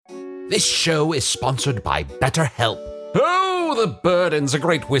This show is sponsored by BetterHelp. Oh, the burdens a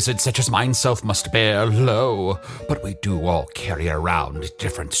great wizard such as myself must bear, lo. But we do all carry around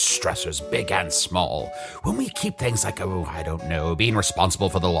different stressors, big and small. When we keep things like, being responsible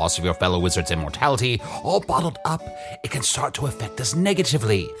for the loss of your fellow wizard's immortality, all bottled up, it can start to affect us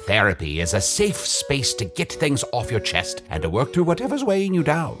negatively. Therapy is a safe space to get things off your chest and to work through whatever's weighing you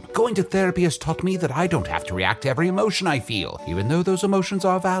down. Going to therapy has taught me that I don't have to react to every emotion I feel, even though those emotions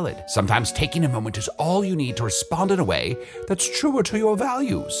are valid. Sometimes taking a moment is all you need to respond in a way that's truer to your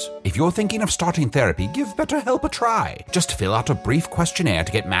values. If you're thinking of starting therapy, give BetterHelp a try. Just fill out a brief questionnaire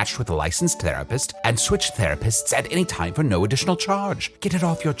to get matched with a licensed therapist and switch therapists at any time for no additional charge. Get it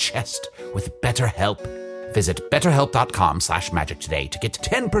off your chest with BetterHelp. Visit betterhelp.com/magic today to get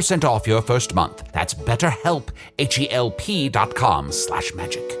 10% off your first month. That's BetterHelp,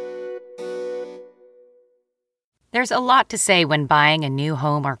 HELP.com/magic. There's a lot to say when buying a new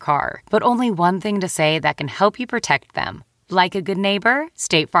home or car, but only one thing to say that can help you protect them. Like a good neighbor,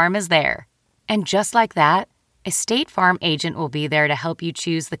 State Farm is there. And just like that, a State Farm agent will be there to help you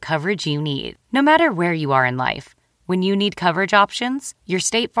choose the coverage you need, no matter where you are in life. When you need coverage options, your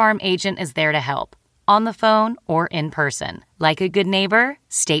State Farm agent is there to help, on the phone or in person. Like a good neighbor,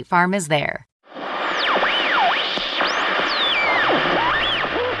 State Farm is there.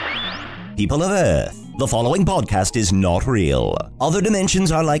 People of Earth, the following podcast is not real. Other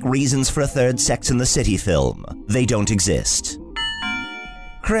dimensions are like reasons for a third Sex and the City film. They don't exist.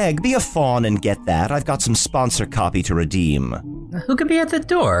 Craig, be a fawn and get that. I've got some sponsor copy to redeem. Who could be at the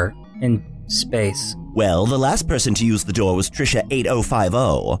door in space? Well, the last person to use the door was Trisha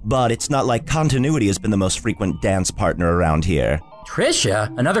 8050, but it's not like continuity has been the most frequent dance partner around here.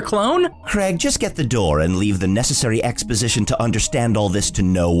 Trisha? Another clone? Craig, just get the door and leave the necessary exposition to understand all this to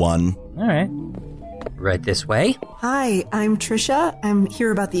no one. All right. Right this way. Hi, I'm Trisha. I'm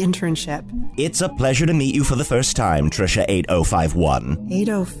here about the internship. It's a pleasure to meet you for the first time, Trisha 8051.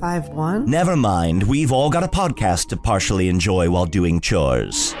 8051? Never mind, we've all got a podcast to partially enjoy while doing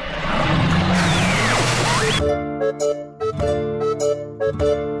chores.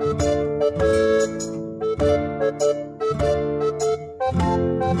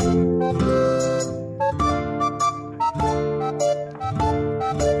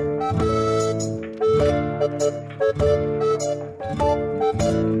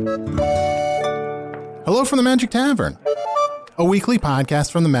 Hello from the Magic Tavern, a weekly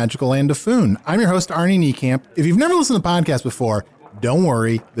podcast from the magical land of Foon. I'm your host, Arnie Niekamp. If you've never listened to the podcast before, don't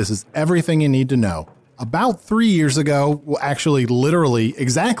worry. This is everything you need to know. About 3 years ago, well, actually, literally,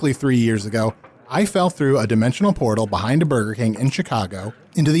 exactly 3 years ago, I fell through a dimensional portal behind a Burger King in Chicago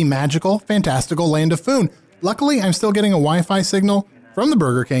into the magical, fantastical land of Foon. Luckily, I'm still getting a Wi-Fi signal from the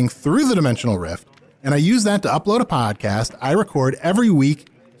Burger King through the dimensional rift, and I use that to upload a podcast I record every week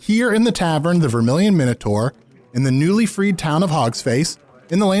here in the tavern, the Vermilion Minotaur, in the newly freed town of Hogsface,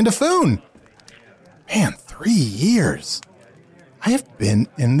 in the land of Foon. Man, 3 years. I have been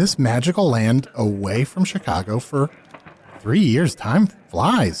in this magical land away from Chicago for 3 years. Time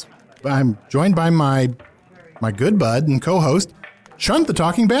flies. I'm joined by my good bud and co-host, Chunt the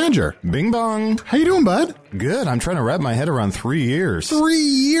Talking Badger. Bing bong. How you doing, bud? Good. I'm trying to wrap my head around 3 years. 3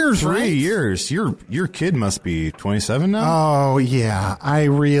 years, right? 3 years. Your kid must be 27 now? Oh, yeah. I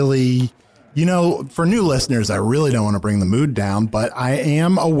really, for new listeners, I really don't want to bring the mood down, but I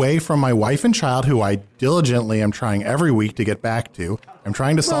am away from my wife and child, who I diligently am trying every week to get back to. I'm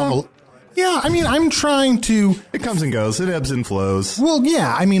trying to solve I'm trying to... It comes and goes. It ebbs and flows. Well,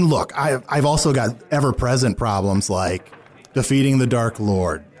 yeah. I mean, look, I've also got ever-present problems like defeating the Dark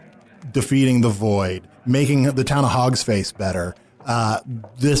Lord, defeating the Void, making the town of Hogsface better,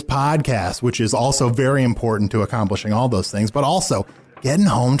 this podcast, which is also very important to accomplishing all those things, but also getting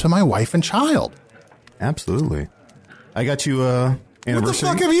home to my wife and child. Absolutely. I got you anniversary. What the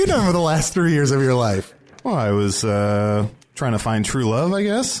fuck have you done for the last 3 years of your life? Well, I was trying to find true love, I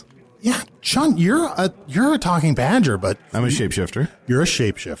guess. Yeah, Chunt, you're a talking badger, but I'm a shapeshifter. You're a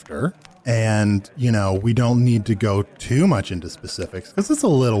shapeshifter, and we don't need to go too much into specifics because it's a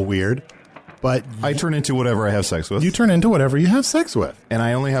little weird. But I turn into whatever I have sex with. You turn into whatever you have sex with, and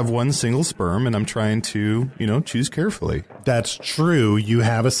I only have one single sperm, and I'm trying to choose carefully. That's true. You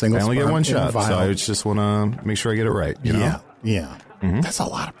have a single. I only sperm get one shot, vial. so I just want to make sure I get it right. Yeah. Mm-hmm. That's a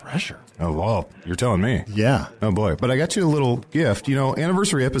lot of pressure. Oh, well, you're telling me. Yeah. Oh, boy. But I got you a little gift.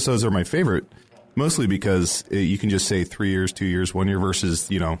 Anniversary episodes are my favorite, mostly because you can just say 3 years, 2 years, 1 year versus,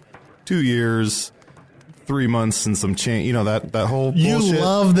 2 years, 3 months and some change. That whole bullshit. You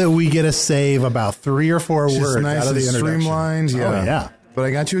love that we get to save about 3 or 4 just words nice out of the and introduction. Streamlined. Yeah. Oh, yeah. But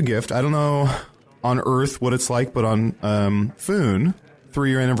I got you a gift. I don't know on Earth what it's like, but on Foon,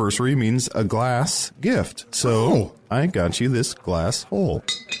 3-year anniversary means a glass gift. So I got you this glass hole.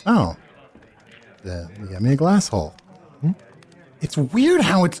 Oh. You got me a glass hole. It's weird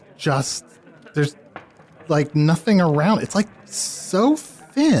how it's just, there's like nothing around. It's like so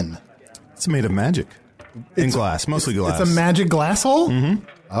thin. It's made of magic. In glass, mostly glass. It's a magic glass hole? Mm-hmm.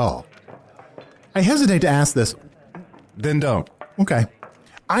 Oh. I hesitate to ask this. Then don't. Okay.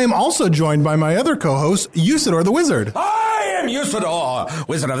 I am also joined by my other co-host, Usador the Wizard. I am Usador,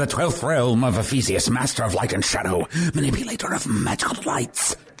 wizard of the 12th realm of Ephesius, master of light and shadow, manipulator of magical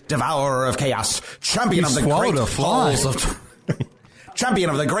lights, devourer of chaos, champion of the great halls of... Champion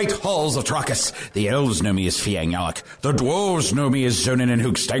of the great halls of Trachis. The elves know me as Fiangyalak. The dwarves know me as Zonin and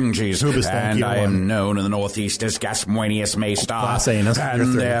Hoogstanges. And I am known in the northeast as Gasmoenius Maystar.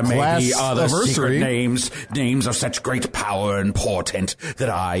 And there may be other secret names of such great power and portent, that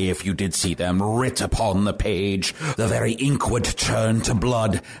I, if you did see them writ upon the page, the very ink would turn to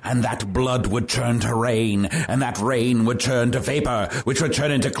blood, and that blood would turn to rain, and that rain would turn to vapor, which would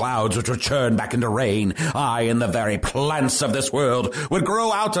turn into clouds, which would turn back into rain. I, and the very plants of this world, would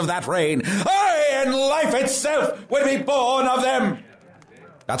grow out of that rain. I and life itself would be born of them.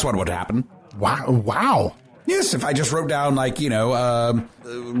 That's what would happen. Wow. Yes, if I just wrote down, like,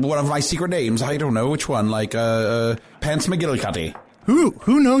 one of my secret names. I don't know which one, like, Pants McGillicuddy.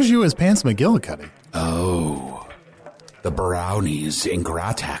 Who knows you as Pants McGillicuddy? Oh, the brownies in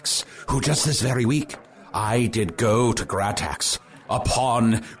Gratax, who just this very week, I did go to Gratax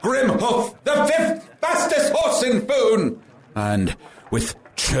upon Grimhoof, the 5th fastest horse in Foon. And with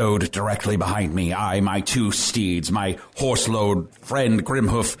Chode directly behind me, my 2 steeds, my horse-load friend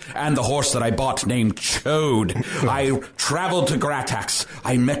Grimhoof, and the horse that I bought named Chode, I traveled to Gratax.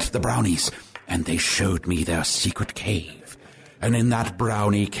 I met the brownies, and they showed me their secret cave. And in that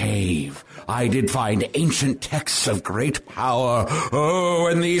brownie cave, I did find ancient texts of great power. Oh,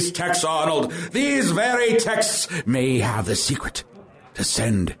 and these texts, Arnold, these very texts may have the secret to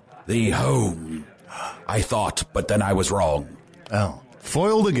send thee home. I thought, but then I was wrong. Oh.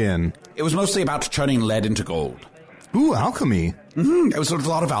 Foiled again. It was mostly about turning lead into gold. Ooh, alchemy. It was a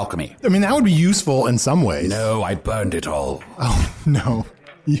lot of alchemy. I mean, that would be useful in some ways. No, I burned it all. Oh, no.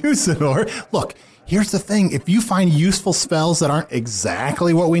 Usador. Look, here's the thing. If you find useful spells that aren't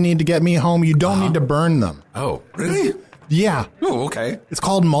exactly what we need to get me home, you don't need to burn them. Oh, really? Yeah. Oh, okay. It's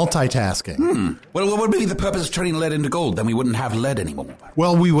called multitasking. Well, what would be the purpose of turning lead into gold? Then we wouldn't have lead anymore.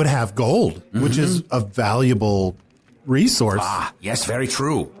 Well, we would have gold, which is a valuable resource. Ah, yes, very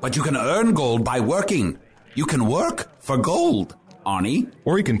true. But you can earn gold by working. You can work for gold, Arnie.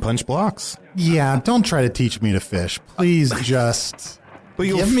 Or you can punch blocks. Yeah, don't try to teach me to fish. Please just... But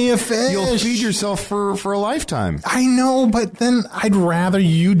give me a fish. You'll feed yourself for a lifetime. I know, but then I'd rather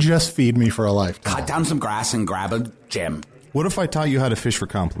you just feed me for a lifetime. Cut down some grass and grab a gem. What if I taught you how to fish for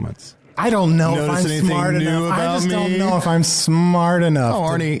compliments? I don't know if I'm smart enough. I just don't know if I'm smart enough. Oh,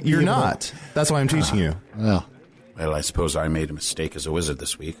 Arnie, you're not. That's why I'm teaching you. Well, I suppose I made a mistake as a wizard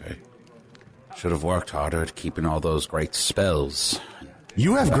this week. I should have worked harder at keeping all those great spells.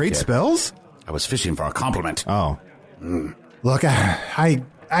 You have great spells? I was fishing for a compliment. Oh. Look,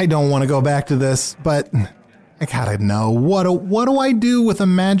 I don't want to go back to this, but I gotta know, what do I do with a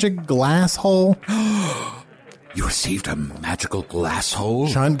magic glass hole? You received a magical glass hole?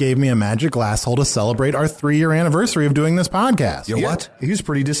 Chunt gave me a magic glass hole to celebrate our 3-year anniversary of doing this podcast. What? He was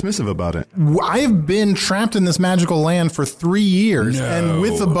pretty dismissive about it. I've been trapped in this magical land for 3 years, and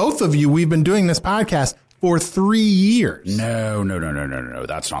with the both of you, we've been doing this podcast for 3 years. No.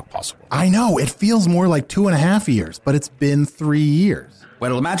 That's not possible. I know. It feels more like 2.5 years, but it's been 3 years.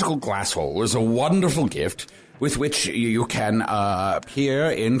 Well, a magical glass hole is a wonderful gift with which you can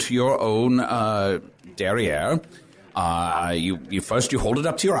peer into your own derriere. You first hold it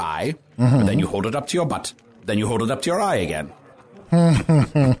up to your eye, and then you hold it up to your butt, then you hold it up to your eye again.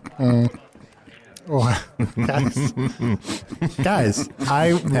 Guys,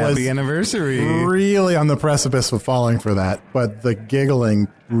 I was Happy anniversary. really on the precipice of falling for that, but the giggling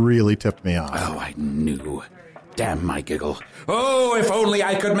really tipped me off. Oh, I knew. Damn my giggle. Oh, if only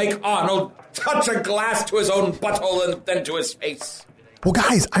I could make Arnold touch a glass to his own butthole and then to his face. Well,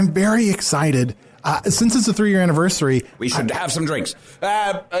 guys, I'm very excited. Since it's a 3-year anniversary, We should have some drinks.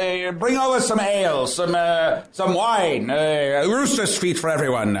 Bring over some ale, some wine, rooster's feet for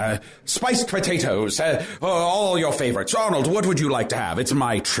everyone, spiced potatoes, all your favorites. Arnold, what would you like to have? It's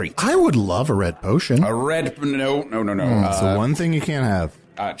my treat. I would love a red potion. A red... No. It's the one thing you can't have.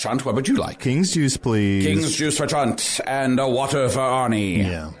 Chunt, what would you like? King's juice, please. King's juice for Chunt and a water for Arnie.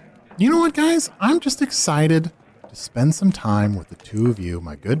 Yeah. You know what, guys? I'm just excited to spend some time with the two of you,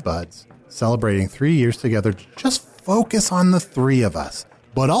 my good buds, celebrating 3 years together just focus on the three of us.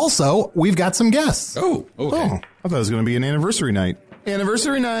 But also, we've got some guests. Oh, okay. Oh, I thought it was going to be an anniversary night.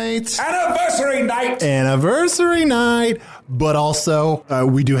 Anniversary night! Anniversary night! Anniversary night! But also,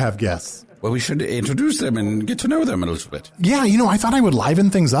 we do have guests. Well, we should introduce them and get to know them a little bit. Yeah, I thought I would liven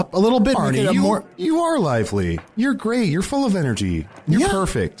things up a little bit. Arnie, make it more... you are lively. You're great. You're full of energy. You're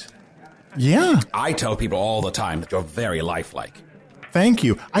perfect. Yeah. I tell people all the time that you're very lifelike. Thank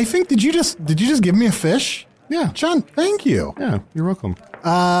you. I think, did you just give me a fish? Yeah. John, thank you. Yeah, you're welcome.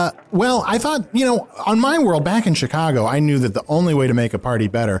 Well, I thought, on my world back in Chicago, I knew that the only way to make a party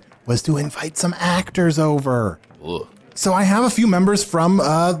better was to invite some actors over. Ugh. So I have a few members from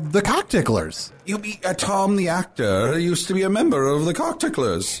the Cockticklers. You mean Tom the actor used to be a member of the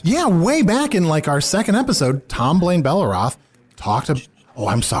Cockticklers. Yeah, way back in our second episode, Tom Blaine Belleroth talked to... Oh,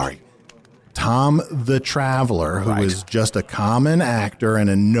 I'm sorry. Tom the Traveler, who is just a common actor and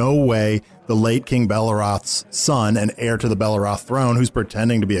in no way the late King Belleroth's son and heir to the Belleroth throne, who's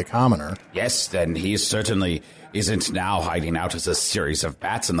pretending to be a commoner. Yes, then he certainly isn't now hiding out as a series of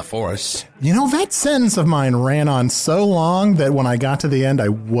bats in the forest. That sentence of mine ran on so long that when I got to the end, I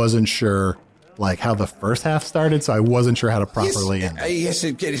wasn't sure how the first half started, so I wasn't sure how to properly end it. Yes,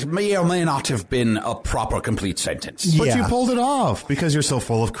 it may or may not have been a proper, complete sentence. But Yeah. you pulled it off because you're so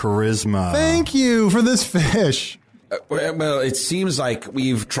full of charisma. Thank you for this fish. Well, it seems like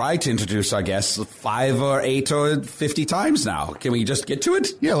we've tried to introduce our guests 5 or 8 or 50 times now. Can we just get to it?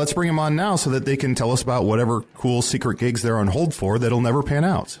 Yeah, let's bring them on now so that they can tell us about whatever cool secret gigs they're on hold for that'll never pan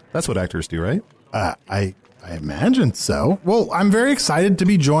out. That's what actors do, right? I imagine so. Well, I'm very excited to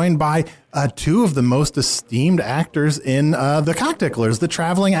be joined by 2 of the most esteemed actors in the Cockticklers, the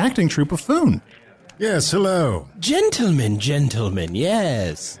traveling acting troupe of Foon. Yes, hello. Gentlemen,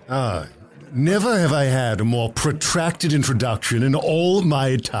 yes. Never have I had a more protracted introduction in all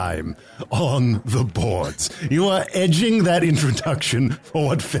my time on the boards. You are edging that introduction for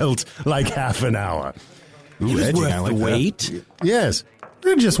what felt like half an hour. Ooh, It was edging, worth I like the that. wait. Yes.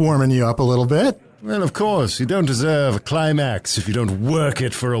 We're just warming you up a little bit. Well, of course, you don't deserve a climax if you don't work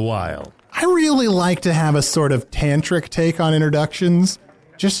it for a while. I really like to have a sort of tantric take on introductions.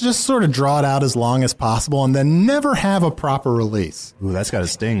 Just sort of draw it out as long as possible and then never have a proper release. Ooh, that's got a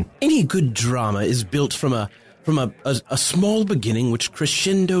sting. Any good drama is built from a small beginning which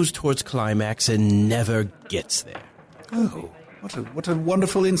crescendos towards climax and never gets there. Oh, what a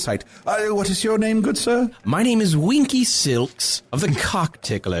wonderful insight. What is your name, good sir? My name is Winky Silks of the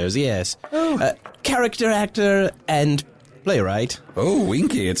Cockticklers, yes. Character actor and playwright. Oh,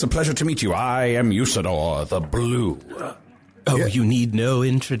 Winky, it's a pleasure to meet you. I am Usador the Blue. Oh, you need no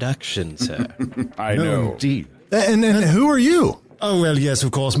introduction, sir. I No, know. indeed. And who are you? Oh, well, yes, of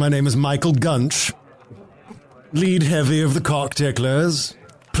course, my name is Michael Gunch. Lead heavy of the Cockticklers.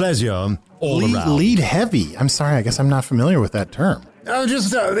 Pleasure all around. Lead heavy. I'm sorry, I guess I'm not familiar with that term. Oh,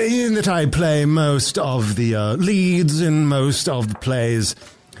 just in that I play most of the leads in most of the plays.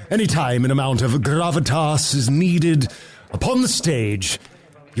 Anytime an amount of gravitas is needed upon the stage,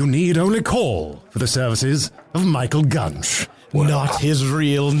 you need only call for the services of Michael Gunch. Not his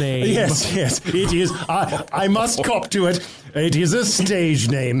real name. Yes, it is. I must cop to it. It is a stage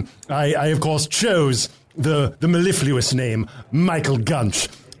name. I of course, chose the mellifluous name, Michael Gunch.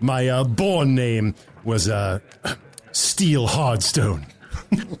 My born name was Steel Hardstone.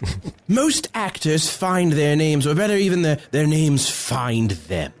 Most actors find their names, or better, even their names find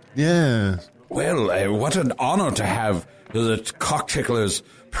them. Yes. Well, what an honor to have the Cockticklers'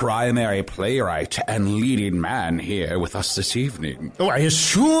 primary playwright and leading man here with us this evening. Oh, I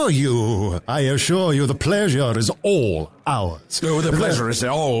assure you, the pleasure is all ours. Oh, the pleasure is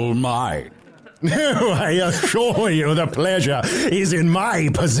all mine. No, I assure you, the pleasure is in my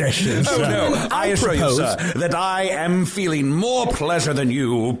possession, Oh, sir. no, I assure you, propose- sir, that I am feeling more pleasure than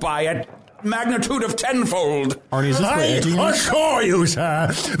you by a magnitude of tenfold. Arnie, is this I for edging? assure you, sir,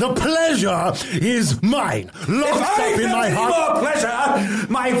 the pleasure is mine. If Locked I up in my felt heart. more pleasure,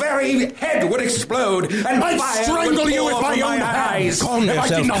 my very head would explode and I'd fire strangle would you with pour my from own eyes. Calm If I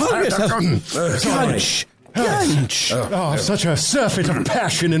did yourself. not Calm have yourself. the gun. Gunch. Gunch. Oh, such a surfeit of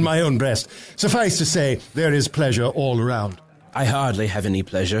passion in my own breast. Suffice to say, there is pleasure all around. I hardly have any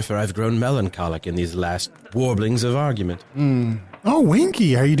pleasure, for I've grown melancholic in these last warblings of argument. Oh,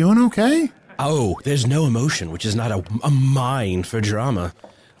 Winky, are you doing okay? Oh, there's no emotion which is not a mine for drama.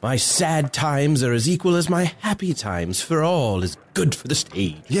 My sad times are as equal as my happy times, for all is good for the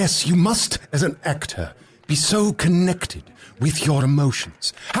stage. Yes, you must, as an actor, be so connected with your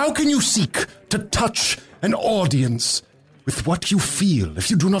emotions. How can you seek to touch an audience with what you feel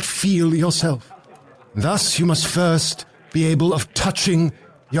if you do not feel yourself? Thus, you must first be able of touching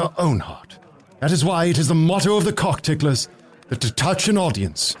your own heart. That is why it is the motto of the Cockticklers that to touch an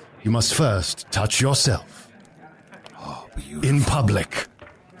audience, you must first touch yourself. Oh, in public.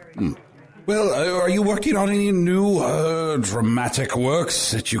 Well, are you working on any new dramatic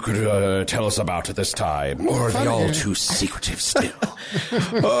works that you could tell us about at this time? Or are they all too secretive still?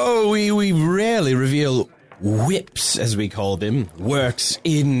 Oh, we rarely reveal whips, as we call them, works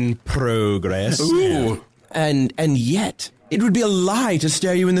in progress. Ooh. And yet, it would be a lie to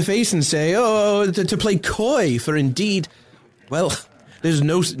stare you in the face and say, to play coy, for indeed, well, there's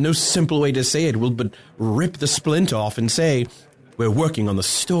no simple way to say it, but rip the splint off and say, we're working on the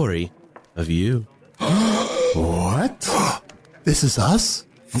story of you. What? This is us?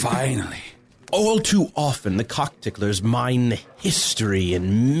 Finally. All too often, the Cockticklers mine the history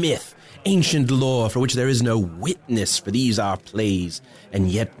and myth, ancient lore for which there is no witness for these our plays, and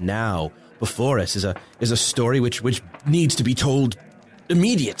yet now, before us is a story which needs to be told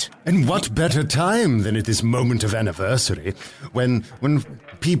immediate. And what better time than at this moment of anniversary, when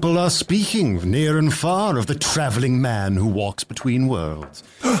people are speaking near and far of the traveling man who walks between worlds.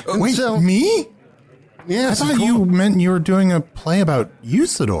 Wait, me? Yes, I thought you meant you were doing a play about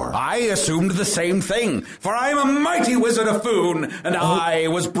Usador. I assumed the same thing, for I am a mighty wizard of Foon, and I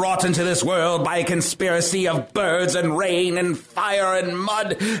was brought into this world by a conspiracy of birds and rain and fire and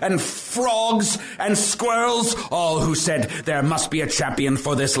mud and frogs and squirrels, all who said there must be a champion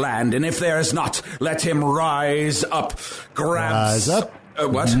for this land, and if there is not, let him rise up. Rise up?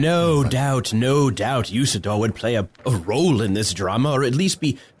 What? No doubt, Usador would play a role in this drama, or at least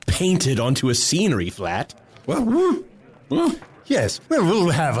be painted onto a scenery flat. Well, yes, we'll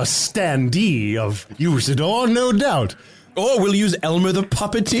have a standee of Usador, no doubt. Or we'll use Elmer the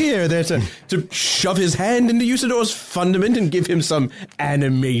puppeteer there to shove his hand into Usador's fundament and give him some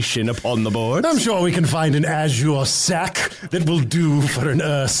animation upon the board. I'm sure we can find an azure sack that will do for an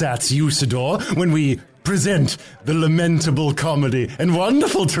ersatz Usador when we present the lamentable comedy and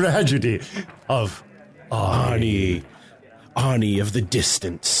wonderful tragedy of Arnie. Arnie of the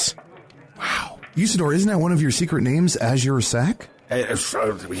Distance. Wow. Usador, isn't that one of your secret names, Azure Sack?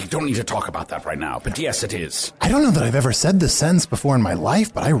 We don't need to talk about that right now, but yes, it is. I don't know that I've ever said this sentence before in my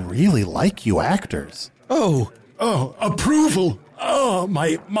life, but I really like you actors. Oh, approval. Oh,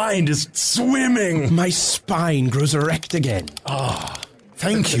 my mind is swimming. My spine grows erect again.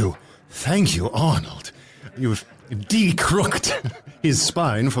 Thank you, Arnold. You've decrooked his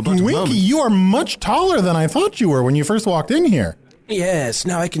spine for but a Winky, moment. you are much taller than I thought you were when you first walked in here. Yes,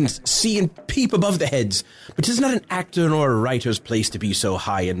 now I can see and peep above the heads. But 'tis not an actor nor a writer's place to be so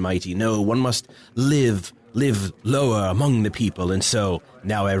high and mighty. No, one must live lower among the people, and so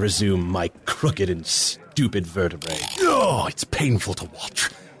now I resume my crooked and stupid vertebrae. Oh, it's painful to watch.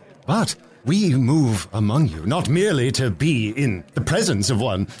 But we move among you, not merely to be in the presence of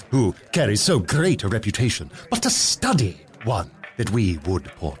one who carries so great a reputation, but to study one that we would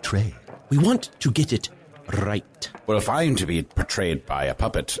portray. We want to get it right. Well, if I'm to be portrayed by a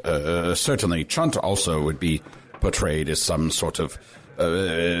puppet, certainly Chunt also would be portrayed as some sort of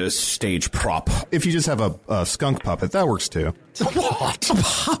stage prop. If you just have a skunk puppet, that works too. What? A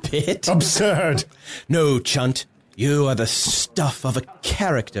puppet? Absurd. No, Chunt. You are the stuff of a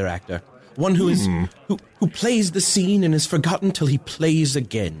character actor. One who is who plays the scene and is forgotten till he plays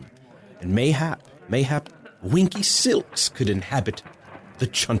again. And mayhap, Winky Silks could inhabit the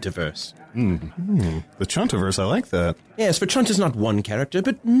Chuntiverse. The Chuntiverse, I like that. Yes, for Chunt is not one character,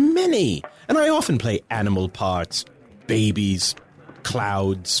 but many. And I often play animal parts. Babies,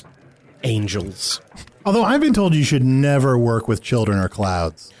 clouds, angels. Although I've been told you should never work with children or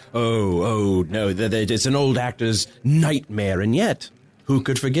clouds. Oh, no, it's an old actor's nightmare, and yet, who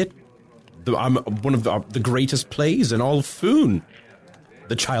could forget? I'm one of the greatest plays in all of Foon,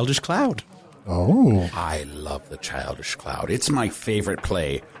 The Childish Cloud. Oh. I love The Childish Cloud. It's my favorite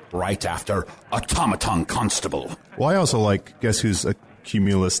play, right after Automaton Constable. Well, I also like Guess Who's a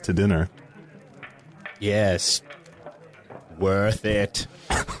Cumulus to Dinner. Yes, worth it.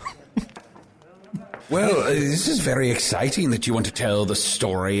 Well, this is very exciting that you want to tell the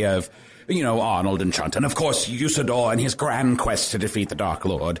story of, Arnold and Chunt, and of course Usador and his grand quest to defeat the Dark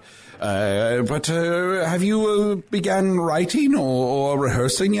Lord. But have you begun writing or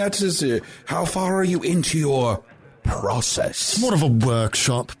rehearsing yet? How far are you into your process? It's more of a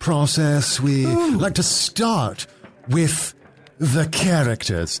workshop process. We like to start with the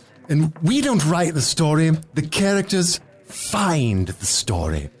characters. And we don't write the story. The characters find the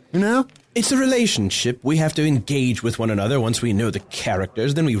story. You know? It's a relationship. We have to engage with one another once we know the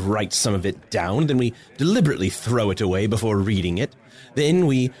characters. Then we write some of it down. Then we deliberately throw it away before reading it. Then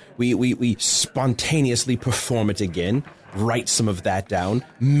we spontaneously perform it again, write some of that down,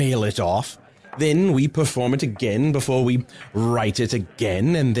 mail it off. Then we perform it again before we write it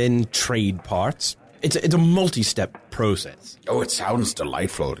again, and then trade parts. It's a multi-step process. Oh, it sounds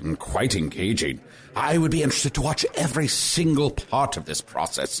delightful and quite engaging. I would be interested to watch every single part of this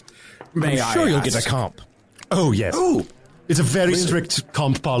process. I'm sure you'll get a comp. Oh, yes. Oh, It's a very strict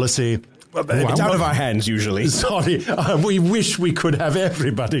comp policy. It's out of our hands, usually. Sorry, we wish we could have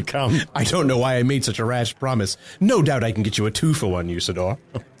everybody come. I don't know why I made such a rash promise. No doubt I can get you a 2-for-1, Usador.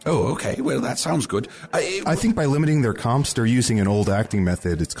 Oh, okay. Well, that sounds good. I think by limiting their comps, they're using an old acting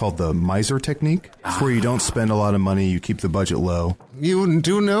method. It's called the miser technique. It's where you don't spend a lot of money, you keep the budget low. You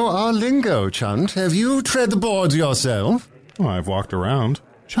do know our lingo, Chunt. Have you tread the boards yourself? Oh, I've walked around.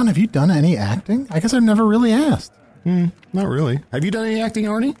 Sean, have you done any acting? I guess I've never really asked. Not really. Have you done any acting,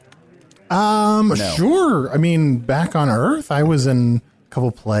 Arnie? Sure. I mean, back on Earth, I was in a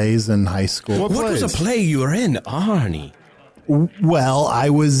couple plays in high school. What was a play you were in, Arnie? Well, I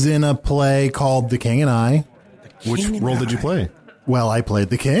was in a play called The King and I. Which role did you play? Well, I played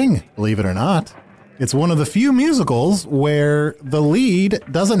the king, believe it or not. It's one of the few musicals where the lead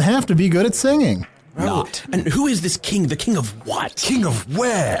doesn't have to be good at singing. Not. And who is this king? The king of what? King of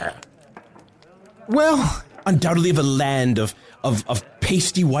where? Well, Undoubtedly of a land of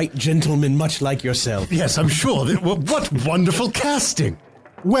pasty white gentlemen much like yourself. Yes, I'm sure. What wonderful casting.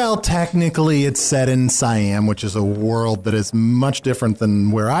 well, technically it's set in Siam, which is a world that is much different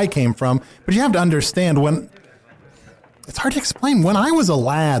than where I came from. But you have to understand it's hard to explain. When I was a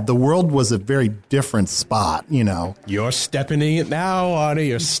lad, the world was a very different spot, you know. You're stepping in it now, Arnie.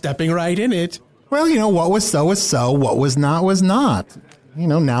 You're stepping right in it. Well, you know, what was so was so, what was not. You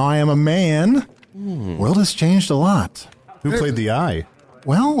know, now I am a man. World has changed a lot. Who played the eye?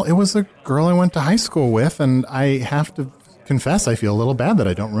 Well, it was a girl I went to high school with, and I have to confess I feel a little bad that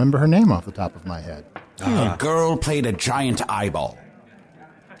I don't remember her name off the top of my head. A girl played a giant eyeball.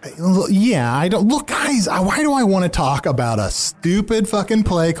 Yeah, I don't... Look, guys, why do I want to talk about a stupid fucking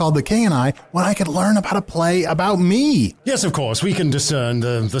play called The King and I when I could learn about a play about me? Yes, of course, we can discern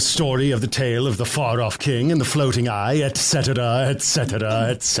the story of the tale of the far-off king and the floating eye, etc., etc.,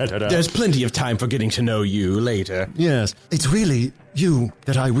 etc. There's plenty of time for getting to know you later. Yes, it's really you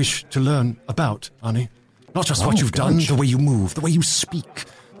that I wish to learn about, Arnie. Not just what you've done, the way you move, the way you speak,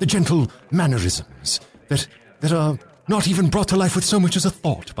 the gentle mannerisms that are not even brought to life with so much as a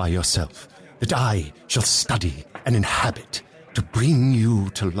thought by yourself, that I shall study and inhabit to bring you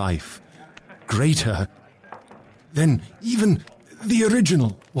to life greater than even the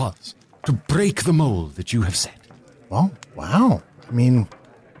original was, to break the mold that you have set. Well, wow. I mean,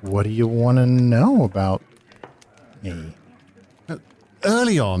 what do you want to know about me?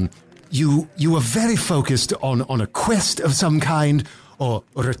 Early on, you were very focused on a quest of some kind, or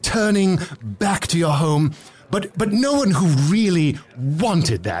returning back to your home. But no one who really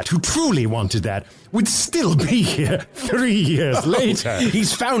wanted that, who truly wanted that, would still be here 3 years later.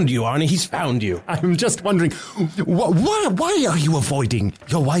 He's found you, Arnie. He's found you. I'm just wondering, why are you avoiding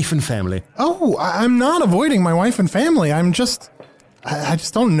your wife and family? Oh, I'm not avoiding my wife and family. I just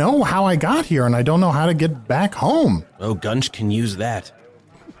don't know how I got here, and I don't know how to get back home. Oh, Gunch can use that.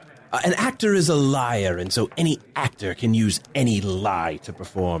 An actor is a liar, and so any actor can use any lie to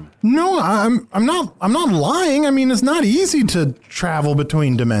perform. No, I'm not lying. I mean, it's not easy to travel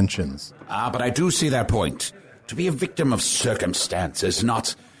between dimensions. But I do see their point. To be a victim of circumstance is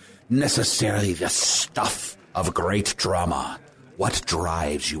not necessarily the stuff of great drama. What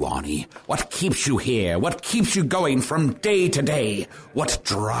drives you, Arnie? What keeps you here? What keeps you going from day to day? What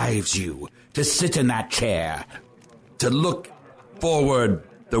drives you to sit in that chair? To look forward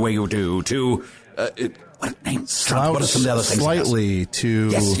the way you do, to what name? Slouch what are some of the other things? Slightly to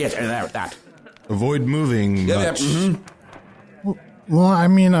Yes, that. avoid moving much. Mm-hmm. Well, I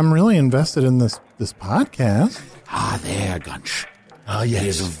mean, I'm really invested in this podcast. There, Gunch. Yes. He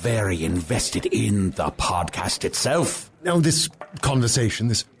is very invested in the podcast itself. Now, this conversation,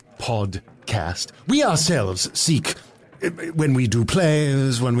 this podcast, we ourselves seek, when we do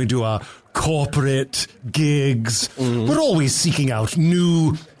plays, when we do our corporate gigs, we're always seeking out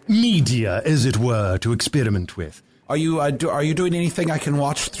new media, as it were, to experiment with. Are you doing anything I can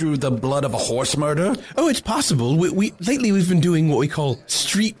watch through the blood of a horse murder? Oh, it's possible. Lately we've been doing what we call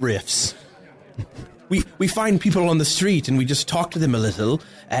street riffs. We find people on the street and we just talk to them a little,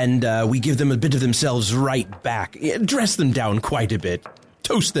 and we give them a bit of themselves right back. Dress them down quite a bit.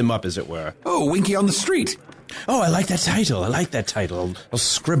 Toast them up, as it were. Oh, Winky on the Street. Oh, I like that title. I'll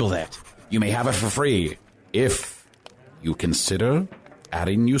scribble that. You may have it for free if you consider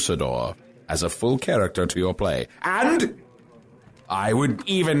adding Usador as a full character to your play. And I would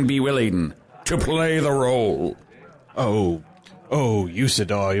even be willing to play the role. Oh, Oh,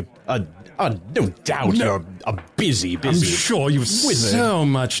 Usador, no doubt you're a busy. I'm sure you've so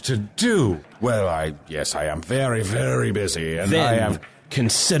much to do. Well, yes, I am very, very busy, and Then I have...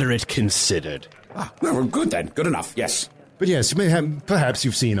 consider it considered. Well, good then. Good enough, yes. But yes, you may have, perhaps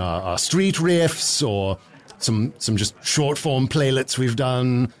you've seen our street riffs or some just short form playlets we've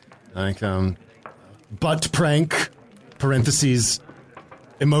done, like butt prank, parentheses,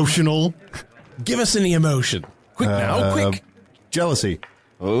 emotional. Give us any emotion. Quick now, quick. Jealousy.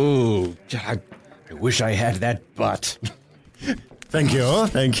 Oh, I wish I had that butt. Thank you.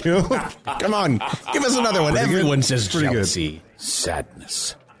 Come on, give us another one. Everyone says Pretty good. jealousy.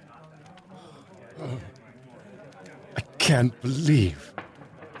 Sadness. I can't believe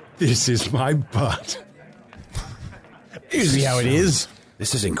this is my butt. You see how it is?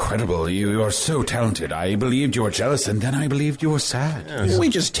 This is incredible. You are so talented. I believed you were jealous, and then I believed you were sad. We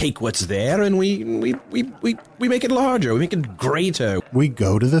just take what's there and we make it larger. We make it greater. We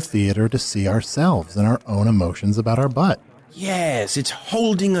go to the theater to see ourselves and our own emotions about our butt. Yes, it's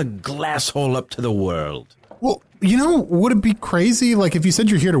holding a glass hole up to the world. Well, would it be crazy? Like, if you said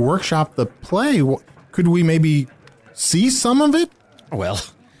you're here to workshop the play, could we maybe see some of it? Well,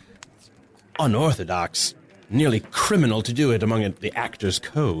 unorthodox. Nearly criminal to do it among the actor's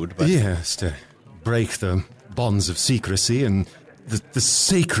code, but... Yes, to break the bonds of secrecy and the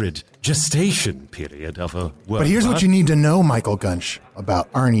sacred gestation period of a work. But here's what you need to know, Michael Gunch,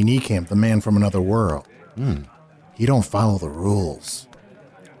 about Arnie Niekamp, the man from another world. He don't follow the rules.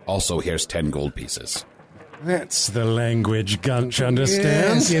 Also, here's 10 gold pieces. That's the language Gunch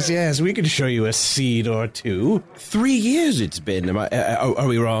understands. Yes. We can show you a seed or two. 3 years it's been. Are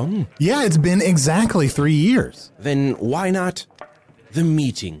we wrong? Yeah, it's been exactly 3 years. Then why not the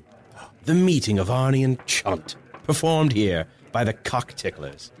meeting? The meeting of Arnie and Chunt, performed here by the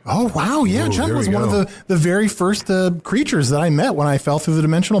Cockticklers. Oh, wow, yeah, Chunt was one of the very first creatures that I met when I fell through the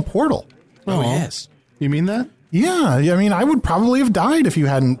dimensional portal. Oh, yes. You mean that? Yeah, I mean, I would probably have died if you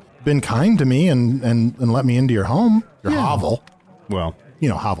hadn't been kind to me and let me into your home, your hovel. Well,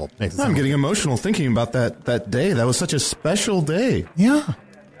 hovel. Makes it I'm sound getting emotional thinking about that day. That was such a special day. Yeah.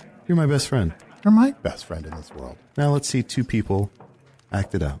 You're my best friend. You're my best friend in this world. Now let's see 2 people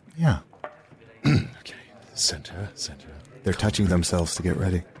act it out. Yeah. Okay, center. They're touching themselves to get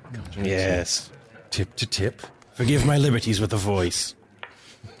ready. Yes. Tip to tip. Forgive my liberties with the voice.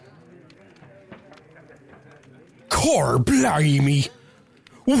 Cor blimey!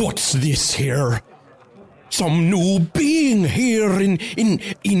 What's this here? Some new being here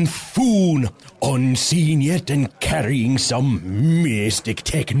in Foon, unseen yet and carrying some mystic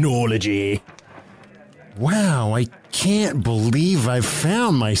technology. Wow, I can't believe I've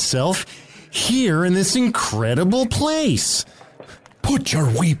found myself here in this incredible place. Put your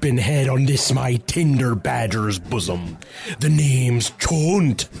weeping head on this my tender badger's bosom. The name's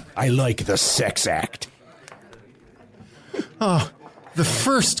Chunt. I like the sex act. The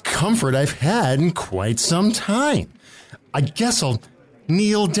first comfort I've had in quite some time. I guess I'll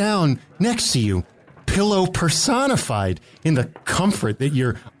kneel down next to you, pillow personified, in the comfort that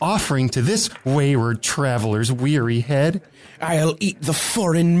you're offering to this wayward traveler's weary head. I'll eat the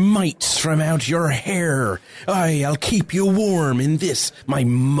foreign mites from out your hair. I'll keep you warm in this, my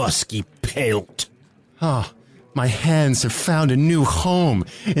musky pelt. My hands have found a new home,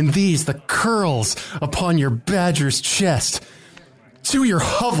 and these the curls upon your badger's chest. To your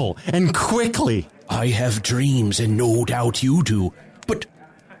hovel, and quickly. I have dreams, and no doubt you do, but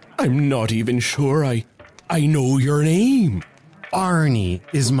I'm not even sure I know your name. Arnie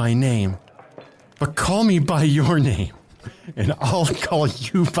is my name, but call me by your name, and I'll call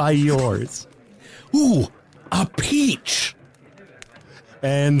you by yours. Ooh, a peach.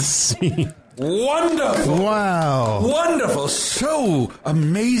 And scene. Wonderful! Wow. Wonderful! So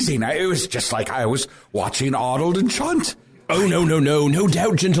amazing! It was just like I was watching Arnold and Chunt. Oh, no. No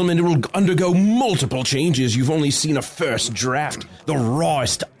doubt, gentlemen, it will undergo multiple changes. You've only seen a first draft, the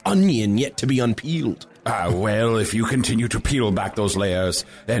rawest onion yet to be unpeeled. Well, if you continue to peel back those layers,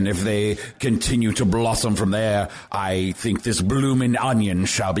 and if they continue to blossom from there, I think this blooming onion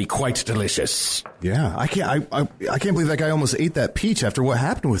shall be quite delicious. Yeah, I can't believe that guy almost ate that peach after what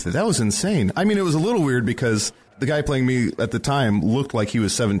happened with it. That was insane. I mean, it was a little weird because the guy playing me at the time looked like he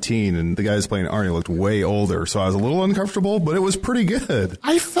was 17, and the guy who's playing Arnie looked way older, so I was a little uncomfortable, but it was pretty good.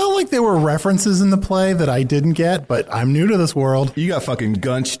 I felt like there were references in the play that I didn't get, but I'm new to this world. You got fucking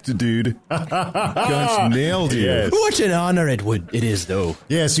gunched, dude. Gunch nailed you. Yes. What an honor it is, though.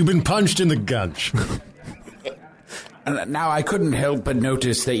 Yes, you've been punched in the gunch. Now, I couldn't help but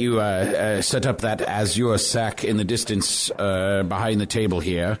notice that you set up that azure sack in the distance behind the table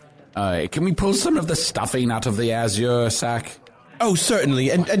here. Can we pull some of the stuffing out of the azure sack? Oh,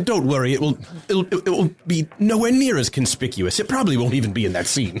 certainly, and don't worry, it will be nowhere near as conspicuous. It probably won't even be in that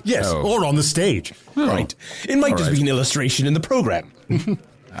scene. Yes, or on the stage. Right. It might just be an illustration in the program.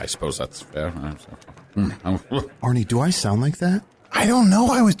 I suppose that's fair. Arnie, do I sound like that? I don't know.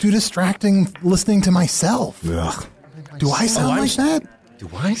 I was too distracting listening to myself. Ugh. Do I sound like that? Do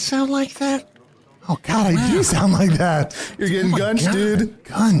I sound like that? Oh, God, I do sound like that. You're getting gunched, dude.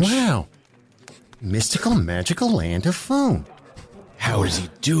 Gunch. Wow. Mystical, magical land of Foon. How does he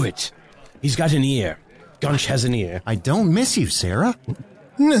do it? He's got an ear. Gunch has an ear. I don't miss you, Sarah.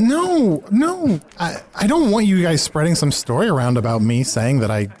 No. I don't want you guys spreading some story around about me saying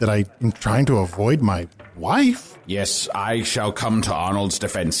that I am trying to avoid my wife. Yes, I shall come to Arnold's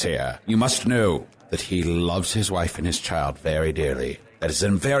defense here. You must know that he loves his wife and his child very dearly. That is a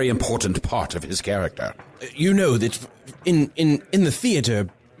very important part of his character. You know that in the theater,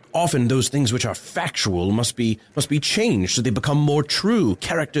 often those things which are factual must be changed so they become more true.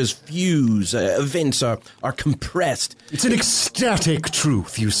 Characters fuse, events are compressed. It's an ecstatic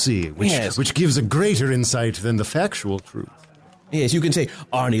truth, you see, which gives a greater insight than the factual truth. Yes, you can say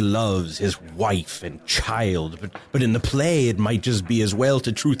Arnie loves his wife and child, but in the play it might just be as well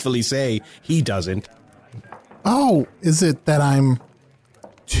to truthfully say he doesn't. Oh, is it that I'm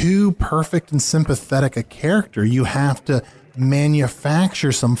too perfect and sympathetic a character? You have to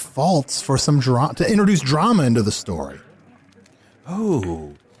manufacture some faults for some to introduce drama into the story.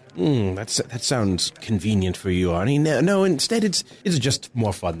 Oh, that sounds convenient for you, Arnie. No, instead it's just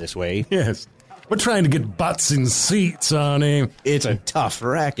more fun this way. Yes. We're trying to get butts in seats, Arnie. It's a tough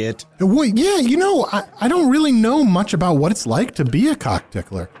racket. Well, yeah, I don't really know much about what it's like to be a cock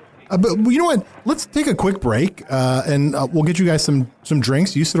tickler. But you know what? Let's take a quick break, and we'll get you guys some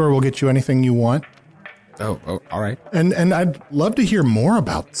drinks. Usador will get you anything you want. Oh, all right. And I'd love to hear more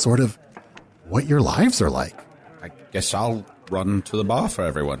about sort of what your lives are like. I guess I'll run to the bar for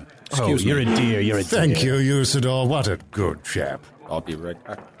everyone. Excuse me. You're a dear. Thank you, Usador. What a good chap. I'll be right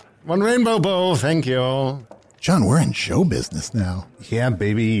back. One rainbow bowl, thank you. John, we're in show business now. Yeah,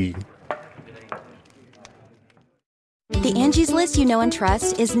 baby. The Angie's List you know and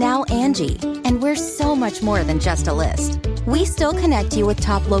trust is now Angie, and we're so much more than just a list. We still connect you with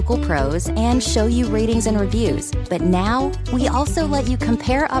top local pros and show you ratings and reviews, but now we also let you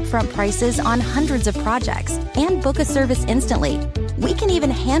compare upfront prices on hundreds of projects and book a service instantly. We can even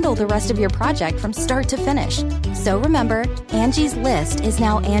handle the rest of your project from start to finish. So remember, Angie's List is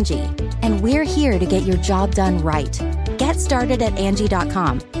now Angie, and we're here to get your job done right. Get started at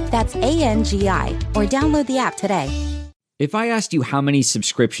Angie.com. That's ANGI, or download the app today. If I asked you how many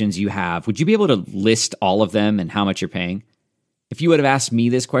subscriptions you have, would you be able to list all of them and how much you're paying? If you would have asked me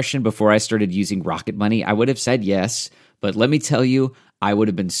this question before I started using Rocket Money, I would have said yes, but let me tell you, I would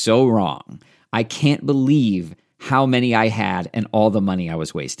have been so wrong. I can't believe how many I had and all the money I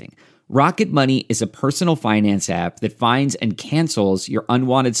was wasting. Rocket Money is a personal finance app that finds and cancels your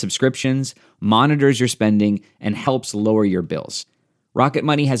unwanted subscriptions, monitors your spending, and helps lower your bills. Rocket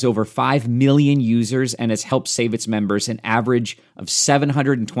Money has over 5 million users and has helped save its members an average of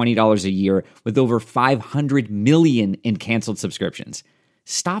 $720 a year with over 500 million in canceled subscriptions.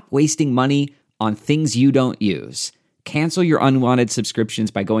 Stop wasting money on things you don't use. Cancel your unwanted subscriptions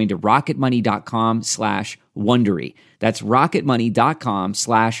by going to rocketmoney.com/Wondery. That's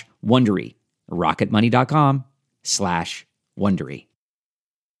rocketmoney.com/Wondery. rocketmoney.com/Wondery.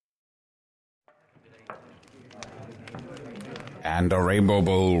 And a rainbow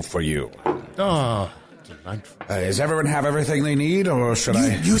bowl for you. Oh, delightful. Does everyone have everything they need, or should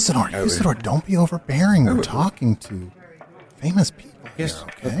I? Usador, don't be overbearing. We're talking to famous people. Yes,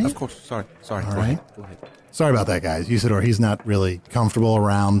 here, okay? Of course. Sorry. All right. Go ahead. Sorry about that, guys. Usador, he's not really comfortable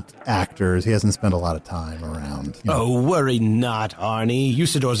around actors. He hasn't spent a lot of time around. Oh, worry not, Arnie.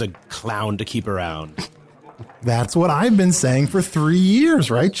 Usador's a clown to keep around. That's what I've been saying for 3 years,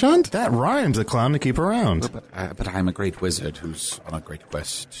 right, Chunt? That rhymes, a clown to keep around. But I'm a great wizard who's on a great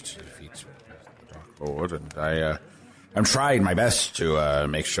quest to defeat the Dark Lord, and I'm trying my best to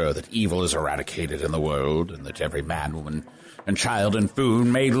make sure that evil is eradicated in the world, and that every man, woman, and child in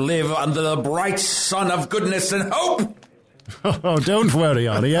Foon may live under the bright sun of goodness and hope. Oh, don't worry,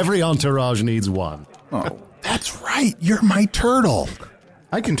 Arnie. Every entourage needs one. Oh, that's right. You're my turtle.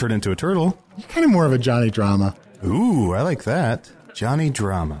 I can turn into a turtle. You're kind of more of a Johnny Drama. Ooh, I like that. Johnny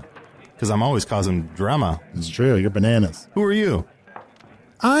Drama. Because I'm always causing drama. It's true. You're bananas. Who are you?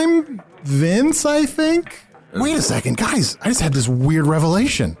 I'm Vince, I think. Wait a second, guys. I just had this weird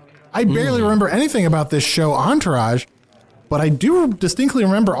revelation. I barely remember anything about this show Entourage, but I do distinctly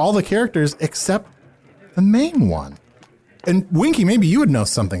remember all the characters except the main one. And Winky, maybe you would know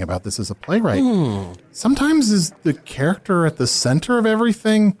something about this as a playwright. Sometimes is the character at the center of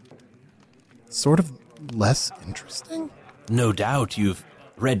everything sort of less interesting? No doubt you've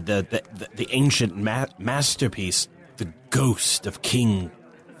read the ancient masterpiece, The Ghost of King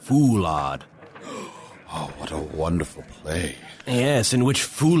Foulard. Oh, what a wonderful play. Yes, in which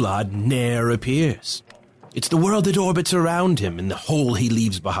Foulard ne'er appears. It's the world that orbits around him and the hole he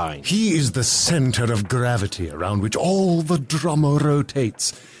leaves behind. He is the center of gravity around which all the drama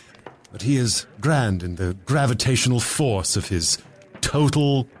rotates. But he is grand in the gravitational force of his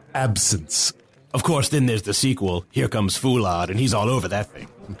total absence. Of course, then there's the sequel, Here Comes Foulard, and he's all over that thing.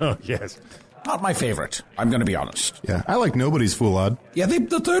 Oh, yes. Not my favorite, I'm going to be honest. Yeah, I like Nobody's Foulard. Yeah,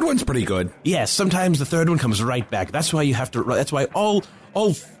 the third one's pretty good. Yes, sometimes the third one comes right back. That's why that's why all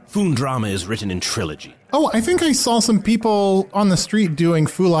Foon drama is written in trilogy. Oh, I think I saw some people on the street doing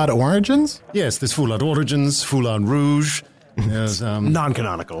Foulard Origins. Yes, there's Foulard Origins, Foulard Rouge. There's,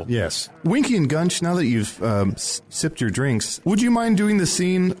 non-canonical. Yes. Winky and Gunch, now that you've sipped your drinks, would you mind doing the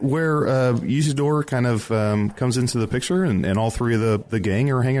scene where Usador kind of comes into the picture and all three of the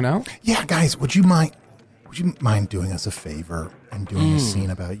gang are hanging out? Yeah, guys, would you mind doing us a favor and doing a scene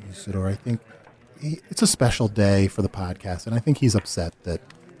about Usador? I think it's a special day for the podcast, and I think he's upset that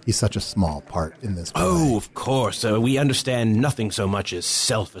he's such a small part in this play. Oh, of course. We understand nothing so much as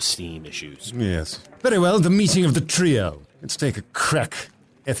self-esteem issues. Yes. Very well, the meeting of the trio. Let's take a crack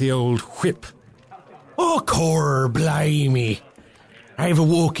at the old whip. Oh, Cor blimey. I've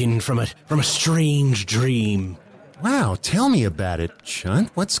awoken from a strange dream. Wow, tell me about it, Chunt.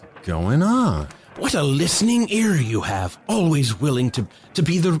 What's going on? What a listening ear you have, always willing to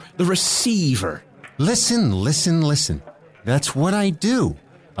be the receiver. Listen. That's what I do.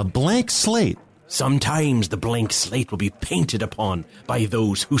 A blank slate. Sometimes the blank slate will be painted upon by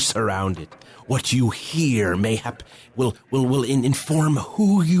those who surround it. What you hear mayhap will inform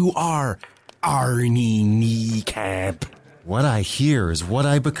who you are, Arnie Niekamp. What I hear is what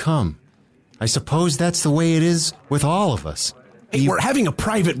I become. I suppose that's the way it is with all of us. Hey, we're having a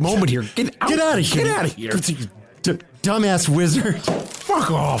private moment here. Get out of here. Get out of here. Dumbass wizard. Fuck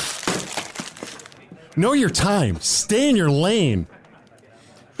off. Know your time. Stay in your lane.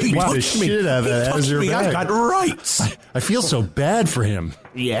 He Wow, touched the me. shit out of that. He That was touched your me. bag. I've got rights. I feel so bad for him.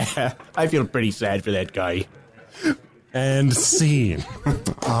 Yeah, I feel pretty sad for that guy. And scene.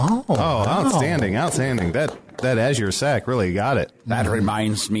 Oh, outstanding. That azure sack really got it. That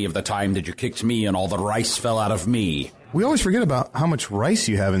reminds me of the time that you kicked me and all the rice fell out of me. We always forget about how much rice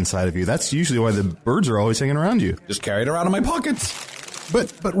you have inside of you. That's usually why the birds are always hanging around you. Just carry it around in my pockets.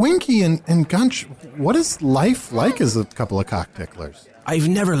 But Winky and Gunch, what is life like as a couple of cockticklers? I've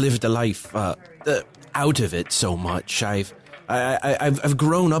never lived a life out of it so much. I've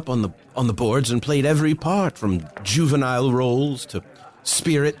grown up on the boards and played every part, from juvenile roles to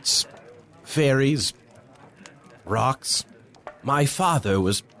spirits, fairies, rocks. My father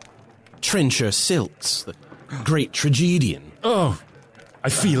was Trencher Silks, the great tragedian. Oh, I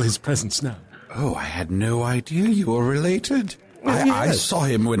feel his presence now. Oh, I had no idea you were related. I saw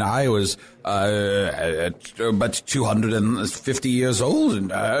him when I was about 250 years old, and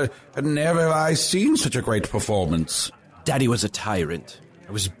never have I seen such a great performance. Daddy was a tyrant.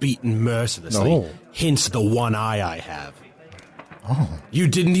 I was beaten mercilessly, Oh. hence the one eye I have. Oh. You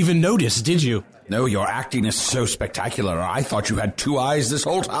didn't even notice, did you? No, your acting is so spectacular. I thought you had two eyes this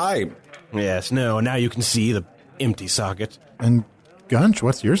whole time. Yes, no, now you can see the empty socket. And Gunch,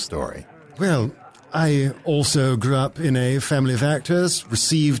 what's your story? Well, I also grew up in a family of actors,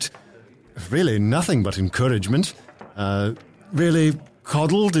 received really nothing but encouragement, really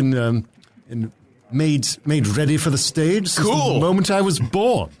coddled and made ready for the stage since the moment I was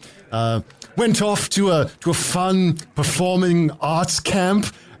born. Went off to a fun performing arts camp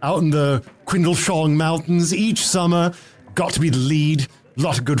out in the Quindleshong Mountains each summer. Got to be the lead. A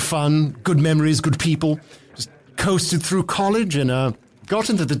lot of good fun, good memories, good people. Just coasted through college and got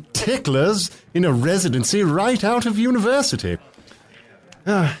into the Ticklers in a residency right out of university.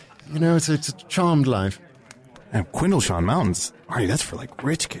 It's a charmed life. And Quindleshong Mountains, Arnie, that's for like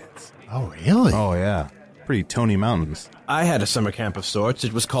rich kids. Oh, really? Oh, yeah. Pretty Tony Mountains. I had a summer camp of sorts.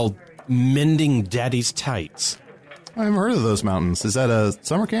 It was called Mending Daddy's Tights. I haven't heard of those mountains. Is that a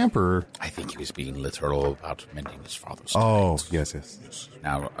summer camp or? I think he was being literal about mending his father's Oh, tights. yes.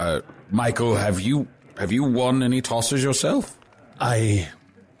 Now, Michael, have you won any tosses yourself? I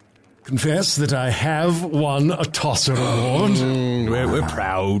confess that I have won a tosser award. We're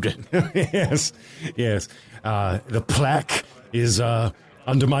proud. Yes. The plaque is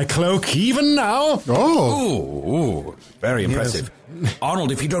under my cloak even now. Oh, very impressive.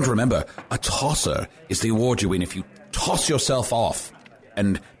 Arnold, if you don't remember, a tosser is the award you win if you toss yourself off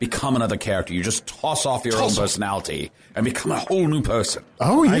and become another character. You just toss off your own personality and become a whole new person.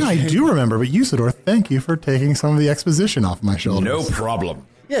 Oh, yeah, I do remember. But Usador, thank you for taking some of the exposition off my shoulders. No problem.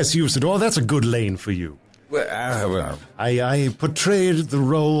 Yes, Usador, that's a good lane for you. Well, I portrayed the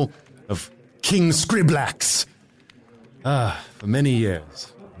role of King Scriblax for many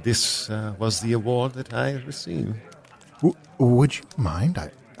years. This was the award that I received. Would you mind?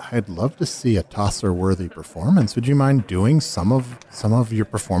 I'd love to see a Tosser-worthy performance. Would you mind doing some of your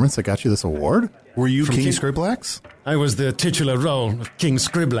performance that got you this award? Were you King Scriblax? I was the titular role of King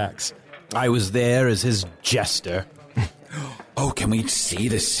Scriblax. I was there as his jester. Oh, can we see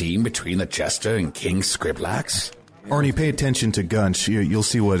the scene between the jester and King Scriblax? Arnie, pay attention to Gunch. You'll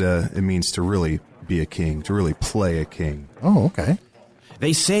see what it means to really be a king, to really play a king. Oh, okay.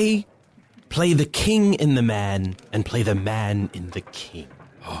 They say, play the king in the man and play the man in the king.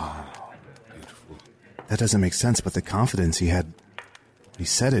 Oh, beautiful. That doesn't make sense, but the confidence he had, he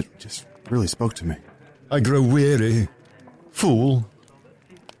said it, just really spoke to me. I grow weary, fool,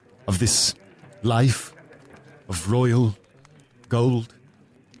 of this life of royal gold.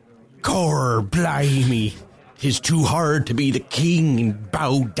 Cor blimey, 'tis too hard to be the king and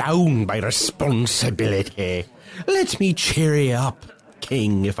bow down by responsibility. Let me cheer you up,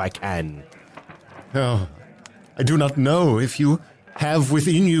 king, if I can. Oh, I do not know if you have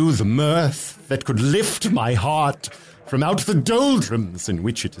within you the mirth that could lift my heart from out the doldrums in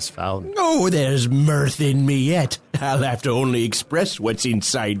which it is found. Oh, there's mirth in me yet. I'll have to only express what's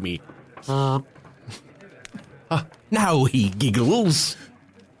inside me. Now he giggles.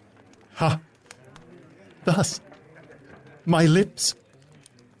 Thus, my lips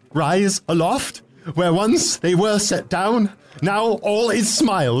rise aloft where once they were set down. Now all is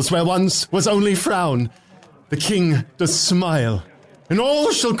smiles where once was only frown. The king does smile, and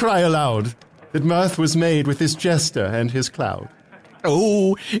all shall cry aloud that mirth was made with his jester and his cloud.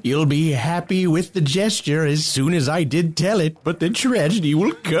 Oh, you'll be happy with the gesture as soon as I did tell it, but the tragedy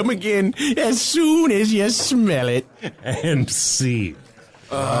will come again as soon as you smell it. And see.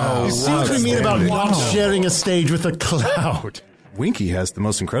 Oh, You see what I mean about not sharing a stage with a cloud? Winky has the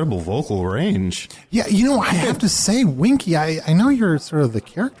most incredible vocal range. Yeah, I have to say, Winky, I know you're sort of the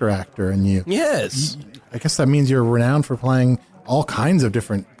character actor, and Yes. I guess that means you're renowned for playing all kinds of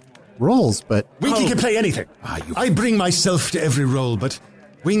different roles, but... Winky can play anything. I bring myself to every role, but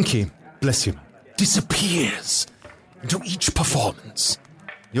Winky, bless him, disappears into each performance.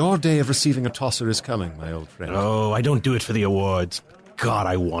 Your day of receiving a tosser is coming, my old friend. Oh, I don't do it for the awards. God,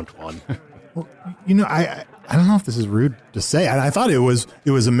 I want one. Well, I don't know if this is rude to say. I thought it was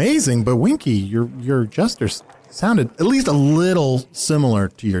amazing, but Winky, your jester sounded at least a little similar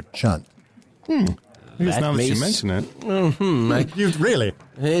to your chunt. Now that you mention it. You really?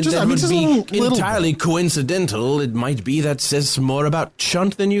 That would be entirely coincidental. It might be that says more about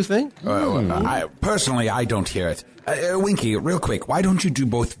Chunt than you think. Personally, I don't hear it. Winky, real quick, why don't you do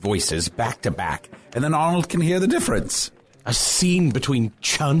both voices back to back, and then Arnold can hear the difference? A scene between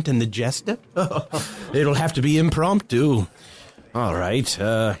Chunt and the jester? It'll have to be impromptu. All right,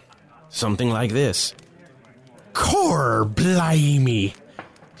 something like this. Cor blimey,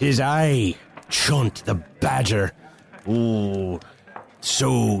 'tis I, Chunt the Badger. Ooh,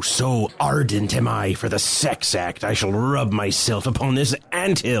 so ardent am I for the sex act, I shall rub myself upon this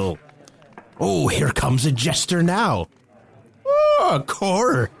anthill. Oh, here comes a jester now. Oh,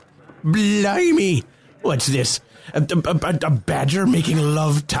 Cor, blimey, what's this? A badger making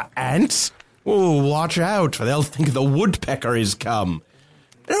love to ants? Oh, watch out, for they'll think the woodpecker is come.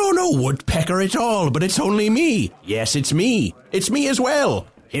 No woodpecker at all, but it's only me. Yes, it's me. It's me as well.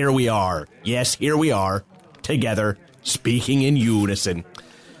 Here we are. Yes, here we are. Together, speaking in unison.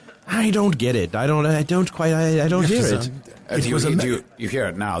 I don't get it. I don't hear it. Do you hear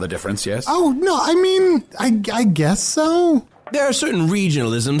it now, the difference, yes? Oh, no, I mean, I guess so. There are certain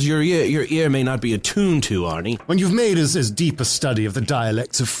regionalisms your ear may not be attuned to, Arnie. When you've made as deep a study of the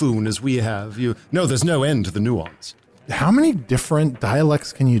dialects of Foon as we have, you know there's no end to the nuance. How many different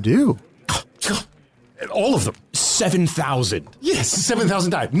dialects can you do? All of them. 7,000. Yes,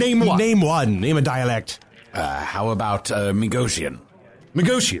 7,000 dialects. Name one. Name one. Name a dialect. How about Migosian?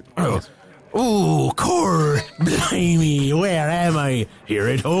 Migosian. Oh, Cor, blimey, where am I? Here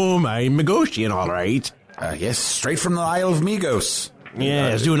at home, I'm Migosian, all right. Yes, straight from the Isle of Migos.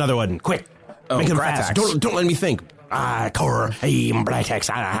 Yes, do another one, quick. Make it fast. Don't let me think. Cor, I'm Bratax,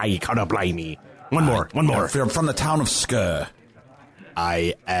 I Cor blimey. One more. From the town of Skur.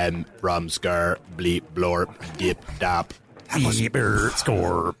 I am from Skur, bleep, blorp, dip, dap.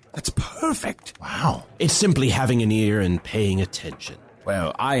 Score. That's perfect. Wow. It's simply having an ear and paying attention.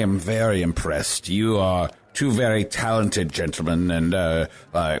 Well, I am very impressed. You are two very talented gentlemen, and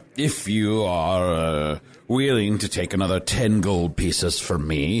if you are willing to take another 10 gold pieces from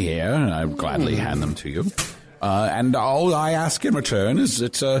me here, I'd gladly hand them to you. And all I ask in return is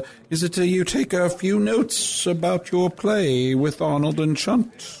that you take a few notes about your play with Arnold and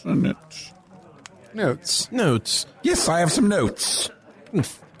Chunt in it. Notes? Yes, I have some notes.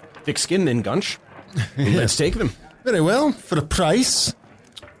 Thick-skinned and Gunch. Let's take them. Very well, for a price.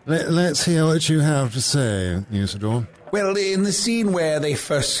 Let's hear what you have to say, Usador. Well, in the scene where they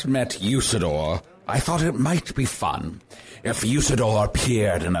first met Usador, I thought it might be fun if Usador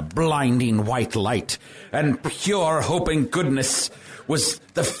appeared in a blinding white light, and pure hope and goodness was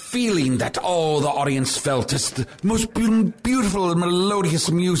the feeling that all the audience felt as the most beautiful and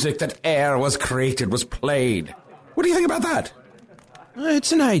melodious music that e'er was created was played. What do you think about that?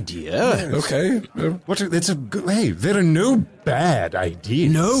 It's an idea. Okay. Hey, there are no bad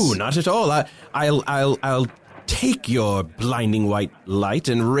ideas. No, not at all. I'll take your blinding white light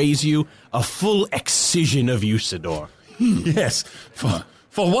and raise you a full excision of Usador. Yes. For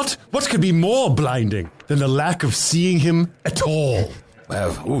what? What could be more blinding than the lack of seeing him at all?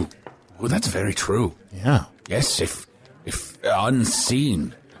 Well, that's very true. Yeah. Yes, if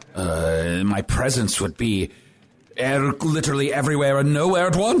unseen, my presence would be literally everywhere and nowhere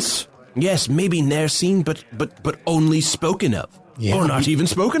at once. Yes, maybe ne'er seen, but only spoken of. Yeah. Or not even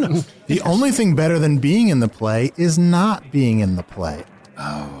spoken of. The only thing better than being in the play is not being in the play.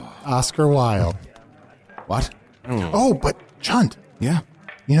 Oh. Oscar Wilde. What? Oh, but Chunt. Yeah.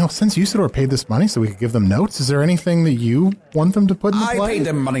 You know, since Usador paid this money so we could give them notes, is there anything that you want them to put in the play? I paid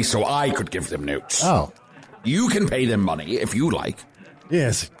them money so I could give them notes. Oh. You can pay them money if you like.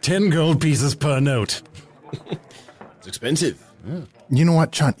 Yes, 10 gold pieces per note. It's expensive. Yeah. You know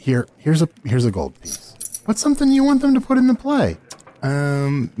what, Chunt? Here's a gold piece. What's something you want them to put in the play?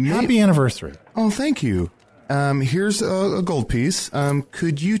 Happy anniversary. Oh, thank you. Here's a gold piece.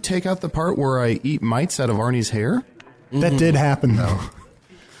 Could you take out the part where I eat mites out of Arnie's hair? That did happen, though.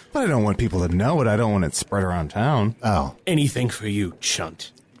 But I don't want people to know it. I don't want it spread around town. Oh. Anything for you,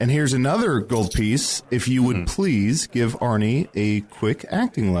 Chunt. And here's another gold piece. If you would please give Arnie a quick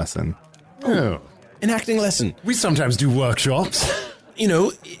acting lesson. Oh. An acting lesson. We sometimes do workshops. You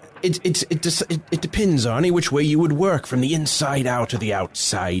know, it depends, Arnie, which way you would work, from the inside out or the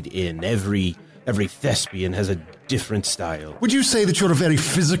outside in. Every thespian has a different style. Would you say that you're a very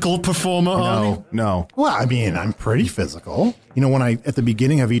physical performer, Arnie? No. Well, I mean, I'm pretty physical. You know, at the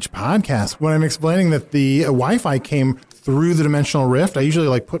beginning of each podcast, when I'm explaining that the Wi-Fi came through the dimensional rift, I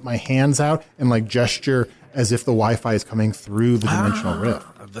usually put my hands out and gesture as if the Wi-Fi is coming through the dimensional rift.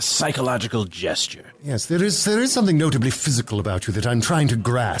 The psychological gesture. Yes, there is something notably physical about you that I'm trying to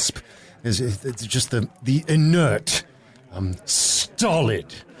grasp. It's just the inert,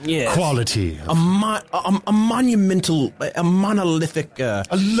 stolid quality. A monumental, a monolithic... a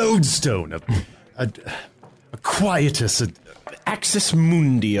lodestone, a quietus, axis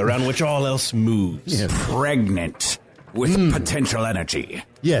mundi around which all else moves. Yes. Pregnant with potential energy.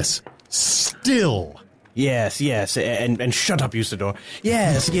 Yes, still. Yes, and shut up, Usador.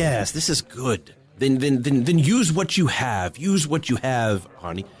 Yes, this is good. Then use what you have. Use what you have,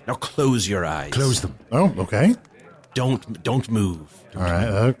 Arnie. Now close your eyes. Close them. Oh, okay. Don't move. All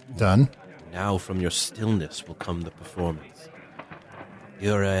right, done. Now from your stillness will come the performance.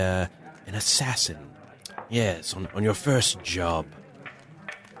 You're an assassin. Yes, on your first job.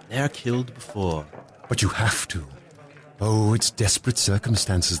 Ne'er killed before. But you have to. Oh, it's desperate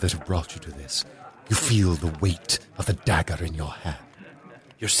circumstances that have brought you to this. You feel the weight of the dagger in your hand.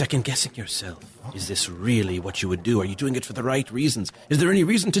 You're second-guessing yourself. Is this really what you would do? Are you doing it for the right reasons? Is there any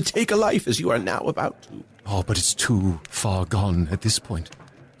reason to take a life as you are now about to? Oh, but it's too far gone at this point.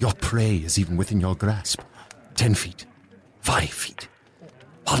 Your prey is even within your grasp. 10 feet. 5 feet.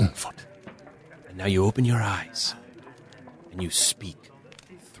 1 foot. And now you open your eyes. And you speak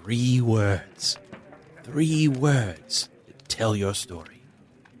 3 words. 3 words that tell your story.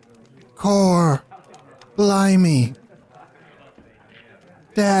 Core. Blimey.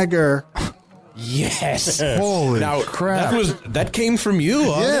 Dagger. Yes. Holy crap. That came from you,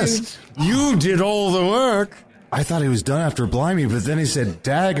 Yes. You did all the work. I thought he was done after Blimey, but then he said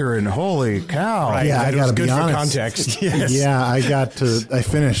dagger and holy cow. Right, yeah, I gotta be honest. For context. Yes. Yeah, I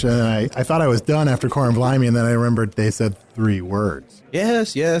finished and I thought I was done after Core and Blimey, and then I remembered they said 3 words.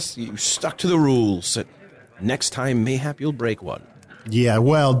 Yes, you stuck to the rules. Next time, mayhap you'll break one. Yeah,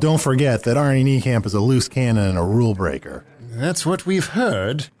 well, don't forget that Arnie Niekamp is a loose cannon and a rule breaker. That's what we've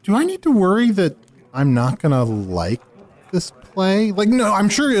heard. Do I need to worry that I'm not going to like this play? No, I'm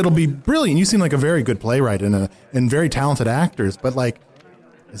sure it'll be brilliant. You seem like a very good playwright and very talented actors, but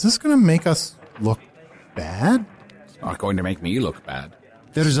Is this going to make us look bad? It's not going to make me look bad.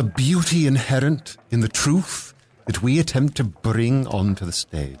 There is a beauty inherent in the truth that we attempt to bring onto the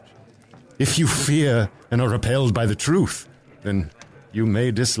stage. If you fear and are repelled by the truth, then you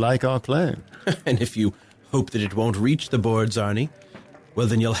may dislike our play. And if you hope that it won't reach the boards, Arnie, well,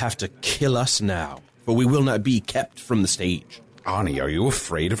 then you'll have to kill us now, for we will not be kept from the stage. Arnie, are you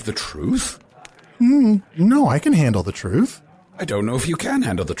afraid of the truth? No, I can handle the truth. I don't know if you can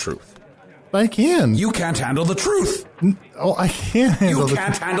handle the truth. I can. You can't handle the truth. Oh, I can't handle You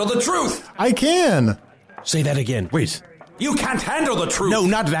can't handle the truth. I can. Say that again. Wait. You can't handle the truth. No,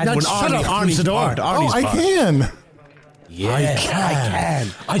 not that one. Shut up, Arnie's part. Arnie's I part. can. Yeah, I can.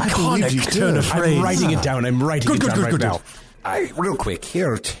 Iconic turn of phrase. I'm writing it down. I'm writing it down right now. Real quick,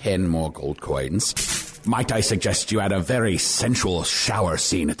 here are 10 more gold coins. Might I suggest you add a very sensual shower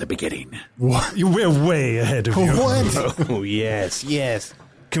scene at the beginning? What? We're way ahead of you. What? Oh, yes, yes.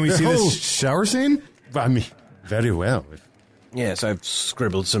 Can we see this shower scene? I mean, very well. Yes, I've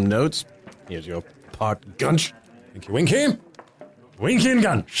scribbled some notes. Here's your part, Gunch. Thank you, Winky. Winky and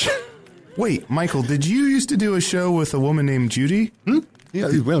Gunch. Wait, Michael, did you used to do a show with a woman named Judy? Yeah,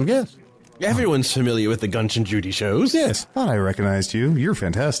 well, yes. Everyone's familiar with the Gunch and Judy shows. Yes. Thought I recognized you. You're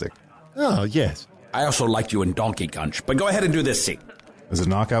fantastic. Oh, yes. I also liked you in Donkey Gunch, but go ahead and do this scene. It was a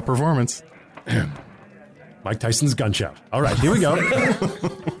knockout performance. Mike Tyson's gun out. All right, here we go.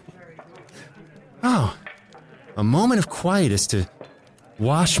 Oh, a moment of quiet is to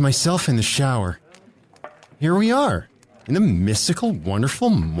wash myself in the shower. Here we are, in the mystical, wonderful,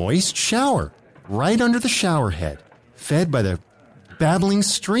 moist shower, right under the shower head, fed by the babbling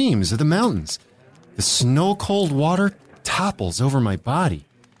streams of the mountains. The snow-cold water topples over my body.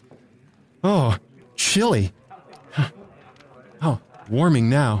 Oh, chilly. Oh, warming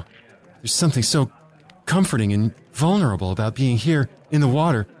now. There's something so comforting and vulnerable about being here in the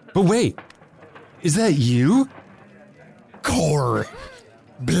water. But wait, is that you? Gore.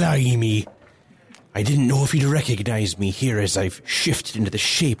 Blimey. I didn't know if you'd recognize me here as I've shifted into the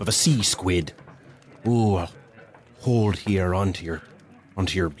shape of a sea squid. Ooh, I'll hold here onto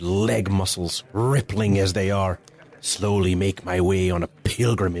your leg muscles, rippling as they are. Slowly make my way on a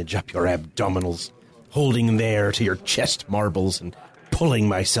pilgrimage up your abdominals, holding there to your chest marbles and pulling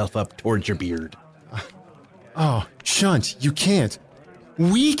myself up towards your beard. Oh, Chunt, you can't.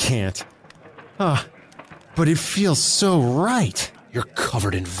 We can't. But it feels so right. You're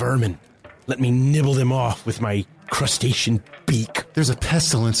covered in vermin. Let me nibble them off with my crustacean beak. There's a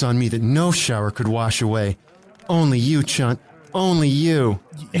pestilence on me that no shower could wash away. Only you, Chunt. Only you.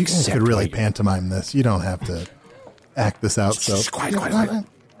 You guys could really pantomime this. You don't have to act this out. So Quiet.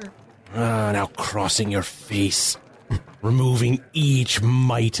 Now crossing your face, removing each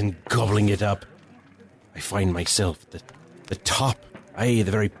mite and gobbling it up. I find myself at the top, the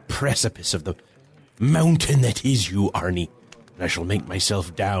very precipice of the mountain that is you, Arnie. And I shall make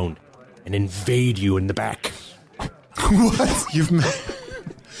myself down and invade you in the back. What? You've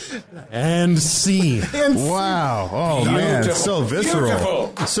and scene. Wow. Oh, man. It's so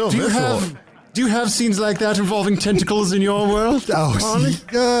visceral. It's so visceral. Do you have scenes like that involving tentacles in your world? Yeah.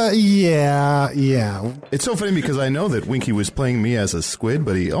 It's so funny because I know that Winky was playing me as a squid,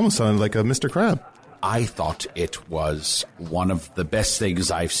 but he almost sounded like a Mr. Crab. I thought it was one of the best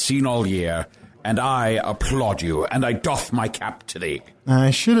things I've seen all year, and I applaud you, and I doff my cap to thee. I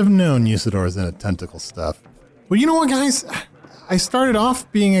should have known Usador's into tentacle stuff. Well, you know what, guys? I started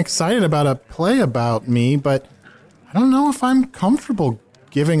off being excited about a play about me, but I don't know if I'm comfortable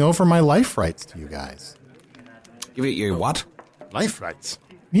giving over my life rights to you guys. Give it your what? Life rights.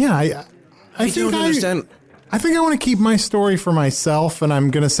 Yeah, I don't understand. I think I want to keep my story for myself, and I'm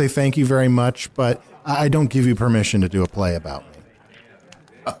going to say thank you very much, but I don't give you permission to do a play about me.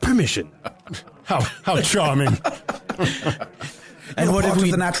 Permission? How charming. And what if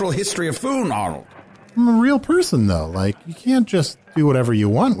the natural history of Foon, Arnold? I'm a real person, though. Like, you can't just do whatever you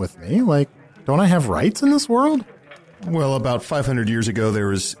want with me. Like, don't I have rights in this world? Well, about 500 years ago, there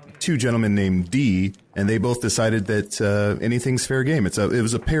was two gentlemen named D, and they both decided that anything's fair game. It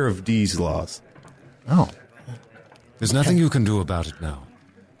was a pair of D's laws. Oh. There's nothing you can do about it now.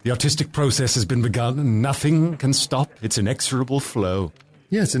 The artistic process has been begun, and nothing can stop its inexorable flow.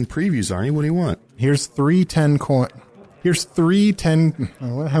 Yeah, it's in previews, Arnie. What do you want? Here's 3 10 coin. Here's 3 10.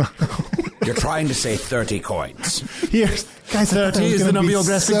 You're trying to say 30 coins. Here's, guys, 30 is the number you're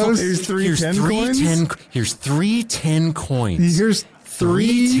grasping for. Here's 3 10 coins. Here's 3 10 coins. Here's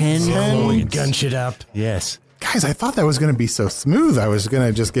 3 10 coins. Gunch it up. Yes. Guys, I thought that was going to be so smooth. I was going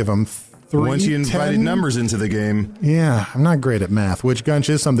to just give them 3 Once you invited 10. numbers into the game. Yeah, I'm not great at math, which, Gunch,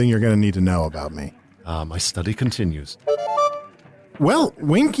 is something you're going to need to know about me. My study continues. Well,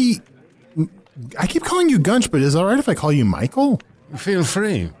 Winky, I keep calling you Gunch, but is it all right if I call you Michael? Feel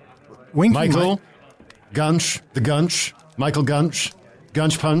free. Winky, Michael, Gunch, the Gunch, Michael Gunch,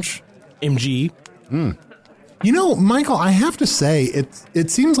 Gunch Punch. MG. You know, Michael, I have to say,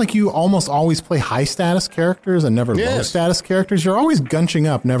 it seems like you almost always play high-status characters and never low-status characters. You're always gunching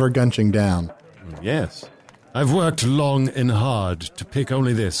up, never gunching down. Yes. I've worked long and hard to pick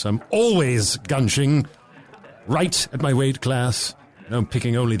only this. I'm always gunching right at my weight class. And I'm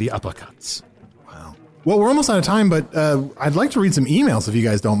picking only the uppercuts. Wow. Well, we're almost out of time, but I'd like to read some emails if you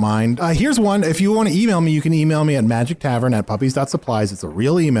guys don't mind. Here's one. If you want to email me, you can email me at magictavern@puppies.supplies. It's a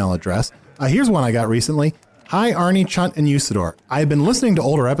real email address. Here's one I got recently. Hi, Arnie, Chunt, and Usador. I've been listening to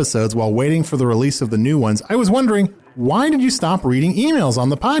older episodes while waiting for the release of the new ones. I was wondering, why did you stop reading emails on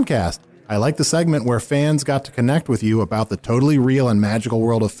the podcast? I like the segment where fans got to connect with you about the totally real and magical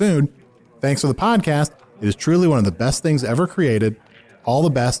world of food. Thanks for the podcast. It is truly one of the best things ever created. All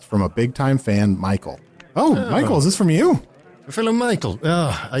the best from a big-time fan, Michael. Oh, Michael, is this from you? Fellow Michael,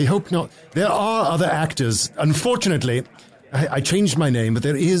 I hope not. There are other actors. Unfortunately, I changed my name, but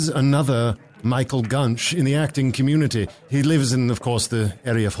there is another Michael Gunch in the acting community. He lives in, of course, the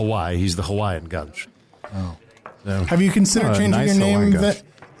area of Hawaii. He's the Hawaiian Gunch. Oh. So. Have you considered changing your name?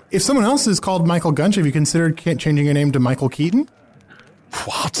 If someone else is called Michael Gunch, have you considered changing your name to Michael Keaton?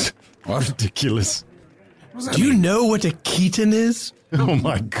 What? Ridiculous. Do you know what a Keaton is? Oh,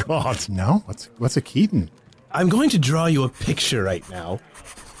 my God. No? What's a Keaton? I'm going to draw you a picture right now.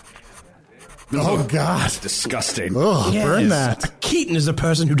 Oh, God. Disgusting. Oh, yes. Burn that. A Keaton is a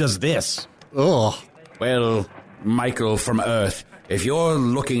person who does this. Oh. Well, Michael from Earth, if you're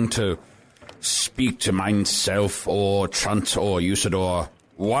looking to speak to myself or Chunt or Usador,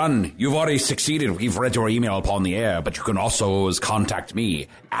 one, you've already succeeded. We've read your email upon the air, but you can also always contact me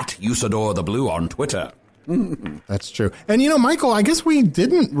at Usador the Blue on Twitter. That's true. And, you know, Michael, I guess we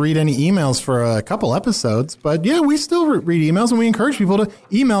didn't read any emails for a couple episodes, but yeah, we still read emails, and we encourage people to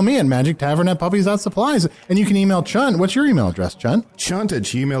email me at magictavern@puppies.supplies. And you can email Chunt. What's your email address, Chunt?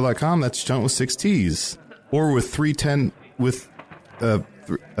 Chunt@gmail.com. That's Chunt with 6 T's. Or with 310 with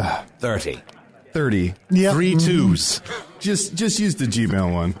 30. 30. Yep. 3 2s. Just use the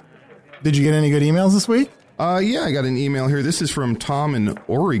Gmail one. Did you get any good emails this week? Yeah, I got an email here. This is from Tom in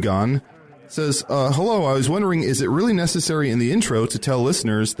Oregon. Says, hello, I was wondering, is it really necessary in the intro to tell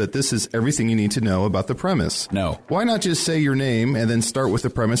listeners that this is everything you need to know about the premise? No. Why not just say your name and then start with the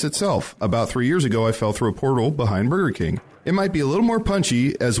premise itself? About 3 years ago, I fell through a portal behind Burger King. It might be a little more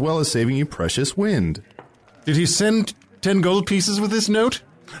punchy, as well as saving you precious wind. Did he send 10 gold pieces with this note?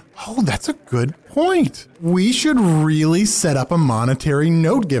 Oh, that's a good point. We should really set up a monetary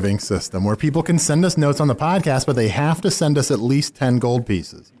note-giving system where people can send us notes on the podcast, but they have to send us at least 10 gold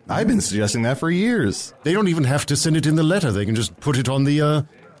pieces. I've been suggesting that for years. They don't even have to send it in the letter. They can just put it on the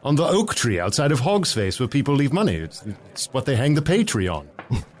oak tree outside of Hog's Face where people leave money. It's what they hang the pay tree on.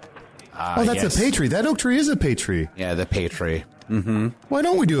 Oh, that's yes. A pay tree. That oak tree is a pay tree. Yeah, the pay tree. Mm-hmm. Why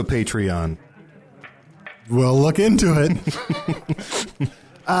don't we do a Patreon? We'll look into it.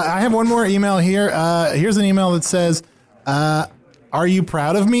 I have one more email here. Here's an email that says, are you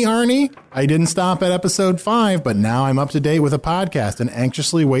proud of me, Arnie? I didn't stop at episode 5, but now I'm up to date with a podcast and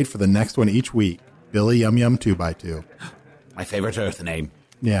anxiously wait for the next one each week. Billy Yum Yum 2x2. My favorite Earth name.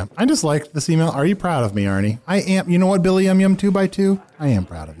 Yeah, I just liked this email. Are you proud of me, Arnie? I am. You know what, Billy Yum Yum 2x2? I am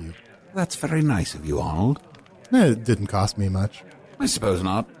proud of you. That's very nice of you, Arnold. It didn't cost me much. I suppose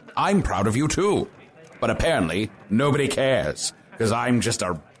not. I'm proud of you, too. But apparently, nobody cares. Because I'm just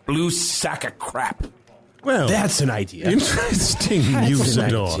a blue sack of crap. Well, that's an idea. Interesting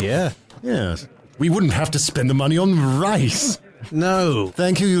Usador. Yeah. Yes. We wouldn't have to spend the money on rice. No.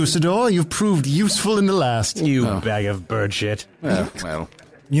 Thank you, Usador. You've proved useful in the last. You bag of bird shit. Well.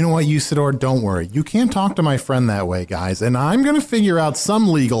 You know what, Usador? Don't worry. You can't talk to my friend that way, guys. And I'm going to figure out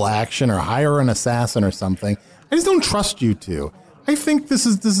some legal action or hire an assassin or something. I just don't trust you two. I think this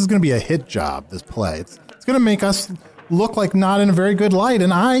is going to be a hit job, this play. It's going to make us look like not in a very good light,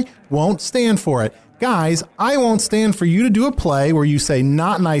 and I won't stand for it. Guys, I won't stand for you to do a play where you say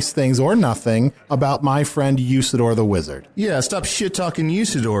not nice things or nothing about my friend Usador the Wizard. Yeah, stop shit-talking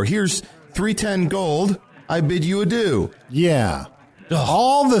Usador. Here's 310 gold. I bid you adieu. Yeah. Ugh.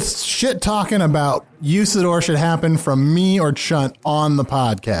 All the shit-talking about Usador should happen from me or Chunt on the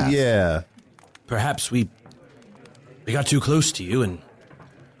podcast. Yeah. Perhaps we got too close to you and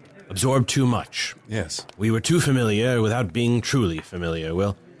absorbed too much. Yes. We were too familiar without being truly familiar.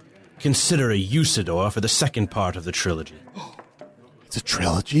 Well, consider a Usador for the second part of the trilogy. It's a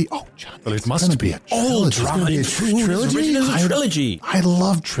trilogy? Oh, John. Well, it must be. All drama in food is written as a trilogy. I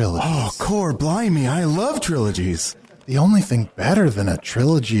love trilogies. Oh, core blimey, I love trilogies. The only thing better than a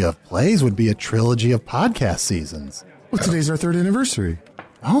trilogy of plays would be a trilogy of podcast seasons. Well, today's our 3rd anniversary.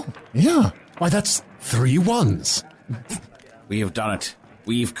 Oh, yeah. Why, that's 3 ones. We have done it.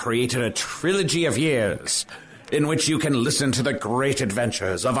 We've created a trilogy of years in which you can listen to the great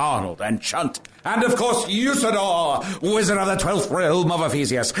adventures of Arnold and Chunt, and of course Usador, wizard of the 12th realm of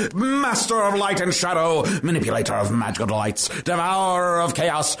Ephesius, master of light and shadow, manipulator of magical delights, devourer of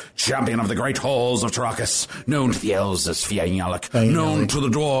chaos, champion of the great halls of Tarakas, known to the elves as Fiangyalak, known to the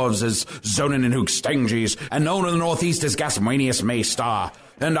dwarves as Zonin and Hookstanges, and known in the northeast as Gasmanius Maystar.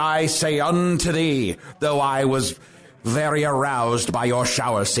 And I say unto thee, though I was very aroused by your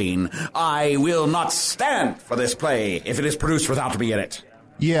shower scene, I will not stand for this play if it is produced without me in it.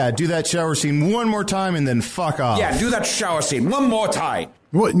 Yeah, do that shower scene one more time and then fuck off. Yeah, do that shower scene one more time.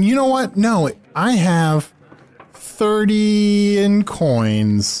 What? You know what? No, I have 30 in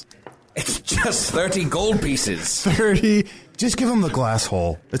coins. It's just 30 gold pieces. 30. Just give him the glass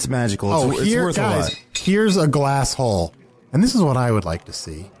hole. It's magical. It's worth a lot. Here's a glass hole. And this is what I would like to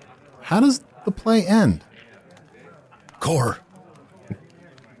see. How does the play end? Cor.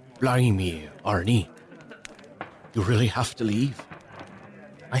 Blimey, Arnie. You really have to leave?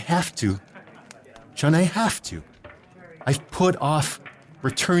 I have to. John, I have to. I've put off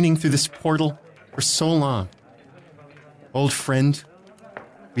returning through this portal for so long. Old friend,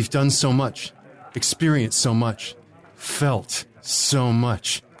 we've done so much, experienced so much, felt so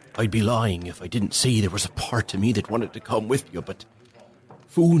much. I'd be lying if I didn't say there was a part of me that wanted to come with you, but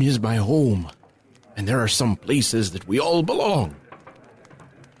Foon is my home, and there are some places that we all belong.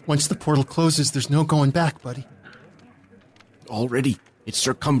 Once the portal closes, there's no going back, buddy. Already, its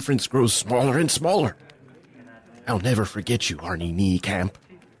circumference grows smaller and smaller. I'll never forget you, Arnie Niekamp.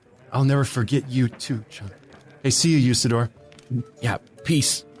 I'll never forget you too, John. Hey, see you, Usador. Yeah,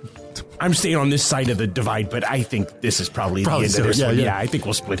 peace. I'm staying on this side of the divide, but I think this is probably the end of this one. Yeah, I think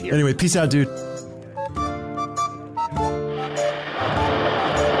we'll split here. Anyway, peace out, dude.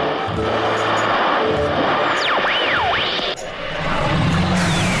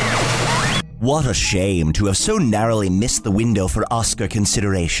 What a shame to have so narrowly missed the window for Oscar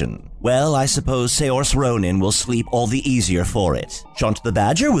consideration. Well, I suppose Saoirse Ronan will sleep all the easier for it. Chunt the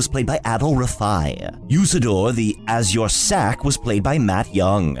Badger was played by Adol Rafai. Usador, the As Your Sack, was played by Matt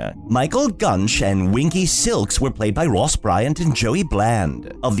Young. Michael Gunch and Winky Silks were played by Ross Bryant and Joey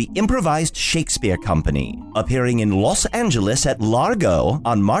Bland of the Improvised Shakespeare Company, appearing in Los Angeles at Largo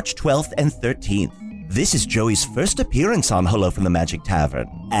on March 12th and 13th. This is Joey's first appearance on Hello from the Magic Tavern.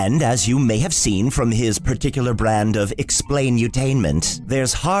 And as you may have seen from his particular brand of explain-utainment,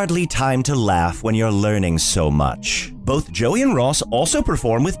 there's hardly time to laugh when you're learning so much. Both Joey and Ross also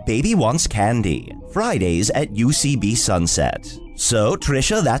perform with Baby Wants Candy, Fridays at UCB Sunset. So,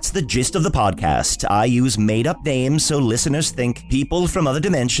 Trisha, that's the gist of the podcast. I use made-up names so listeners think people from other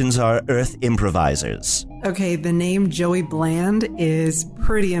dimensions are Earth improvisers. Okay, the name Joey Bland is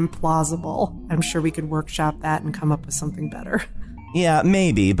pretty implausible. I'm sure we could workshop that and come up with something better. Yeah,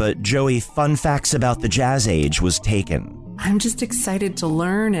 maybe, but Joey, fun facts about the Jazz Age was taken. I'm just excited to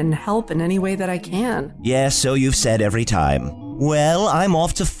learn and help in any way that I can. Yeah, so you've said every time. Well, I'm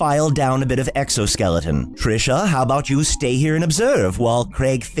off to file down a bit of exoskeleton. Trisha, how about you stay here and observe while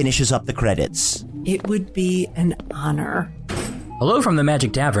Craig finishes up the credits? It would be an honor. Hello from the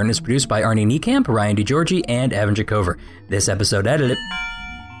Magic Tavern is produced by Arnie Niekamp, Ryan DiGiorgi, and Evan Jacover. This episode edited...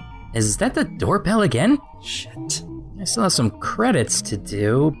 Is that the doorbell again? Shit. I still have some credits to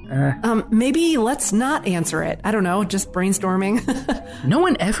do. Maybe let's not answer it. I don't know, just brainstorming. No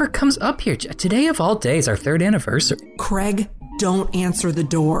one ever comes up here. Today of all days, our 3rd anniversary. Craig, don't answer the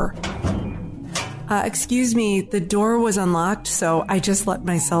door. Excuse me, the door was unlocked, so I just let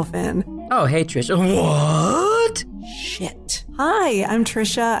myself in. Oh, hey, Trisha. What? Shit. Hi, I'm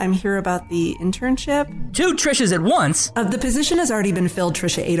Trisha. I'm here about the internship. 2 Trishas at once? The position has already been filled,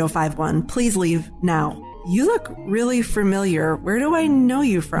 Trisha 8051. Please leave now. You look really familiar. Where do I know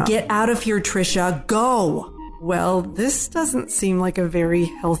you from? Get out of here, Trisha. Go! Well, this doesn't seem like a very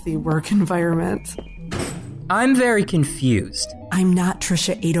healthy work environment. I'm very confused. I'm not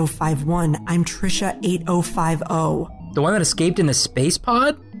Trisha 8051. I'm Trisha 8050. The one that escaped in the space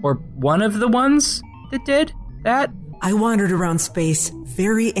pod? Or one of the ones that did that? I wandered around space,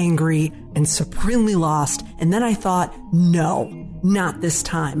 very angry and supremely lost, and then I thought, no, not this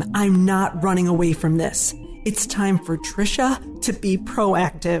time. I'm not running away from this. It's time for Trisha to be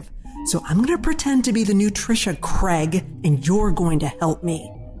proactive. So I'm going to pretend to be the new Trisha Craig, and you're going to help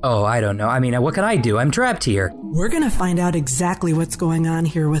me. Oh, I don't know. I mean, what can I do? I'm trapped here. We're going to find out exactly what's going on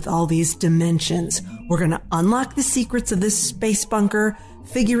here with all these dimensions. We're going to unlock the secrets of this space bunker,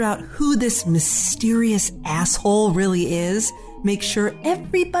 figure out who this mysterious asshole really is, make sure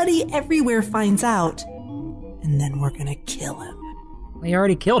everybody everywhere finds out, and then we're gonna kill him. We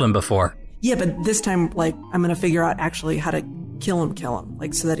already killed him before. Yeah, but this time, like, I'm gonna figure out actually how to kill him,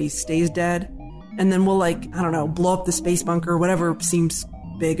 like, so that he stays dead. And then we'll, like, I don't know, blow up the space bunker, whatever seems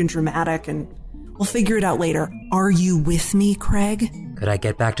big and dramatic, and we'll figure it out later. Are you with me, Craig? Could I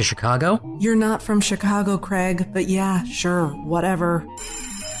get back to Chicago? You're not from Chicago, Craig, but yeah, sure, whatever.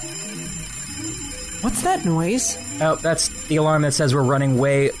 What's that noise? Oh, that's the alarm that says we're running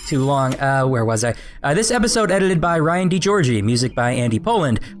way too long. Where was I? This episode edited by Ryan DiGiorgi, music by Andy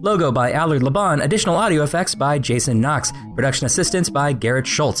Poland, logo by Allard Laban, additional audio effects by Jason Knox, production assistance by Garrett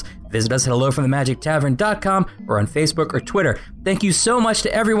Schultz. Visit us at hellofromthemagictavern.com or on Facebook or Twitter. Thank you so much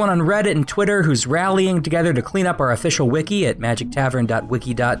to everyone on Reddit and Twitter who's rallying together to clean up our official wiki at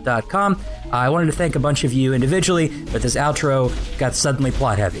magictavern.wiki.com. I wanted to thank a bunch of you individually, but this outro got suddenly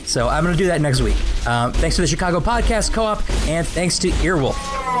plot heavy, so I'm going to do that next week. Thanks to the Chicago Podcast Co-op, and thanks to Earwolf.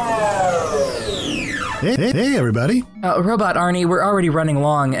 Hey, everybody. Robot Arnie, we're already running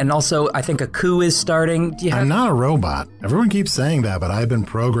long, and also I think a coup is starting. I'm not a robot. Everyone keeps saying that, but I've been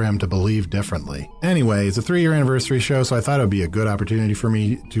programmed to believe differently. Anyway, it's a 3-year anniversary show, so I thought it would be a good opportunity for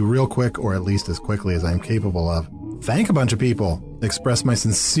me to real quick, or at least as quickly as I'm capable of, thank a bunch of people, express my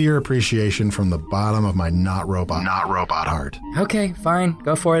sincere appreciation from the bottom of my not robot heart. Okay, fine.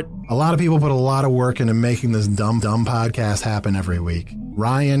 Go for it. A lot of people put a lot of work into making this dumb podcast happen every week.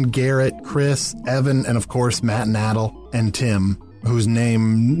 Ryan, Garrett, Chris, Evan, and of course Matt Naddle, and Tim, whose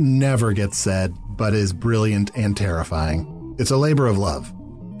name never gets said, but is brilliant and terrifying. It's a labor of love.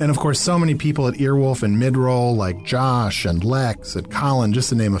 And of course, so many people at Earwolf and Midroll, like Josh and Lex and Colin, just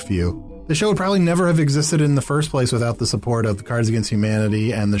to name a few. The show would probably never have existed in the first place without the support of the Cards Against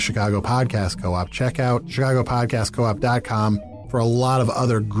Humanity and the Chicago Podcast Co-op. Check out ChicagoPodcastCoop.com for a lot of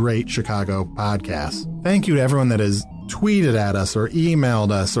other great Chicago podcasts. Thank you to everyone that has tweeted at us or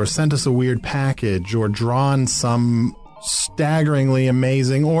emailed us or sent us a weird package or drawn some staggeringly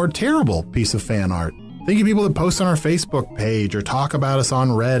amazing or terrible piece of fan art. Thank you people that post on our Facebook page or talk about us on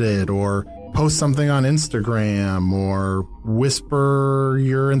Reddit or post something on Instagram or whisper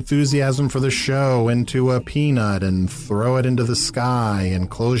your enthusiasm for the show into a peanut and throw it into the sky and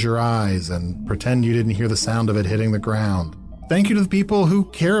close your eyes and pretend you didn't hear the sound of it hitting the ground. Thank you to the people who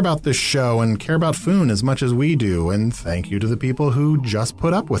care about this show and care about Foon as much as we do, and thank you to the people who just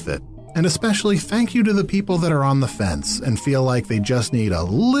put up with it. And especially thank you to the people that are on the fence and feel like they just need a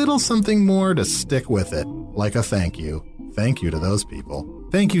little something more to stick with it, like a thank you. Thank you to those people.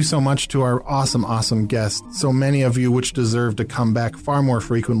 Thank you so much to our awesome guests, so many of you which deserve to come back far more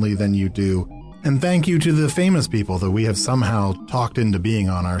frequently than you do. And thank you to the famous people that we have somehow talked into being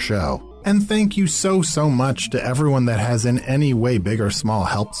on our show. And thank you so much to everyone that has in any way, big or small,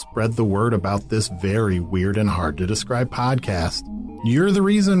 helped spread the word about this very weird and hard to describe podcast. You're the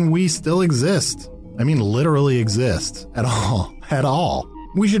reason we still exist. I mean, literally exist at all.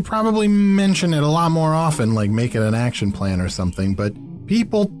 We should probably mention it a lot more often, like make it an action plan or something, but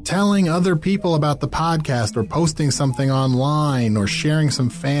people telling other people about the podcast or posting something online or sharing some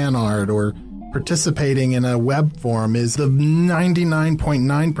fan art or participating in a web forum is the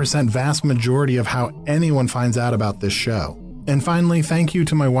 99.9% vast majority of how anyone finds out about this show. And finally, thank you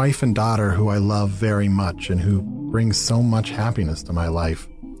to my wife and daughter, who I love very much and who brings so much happiness to my life,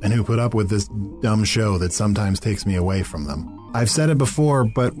 and who put up with this dumb show that sometimes takes me away from them. I've said it before,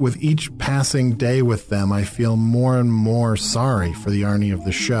 but with each passing day with them, I feel more and more sorry for the Arnie of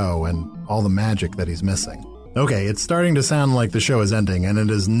the show and all the magic that he's missing. Okay, it's starting to sound like the show is ending, and it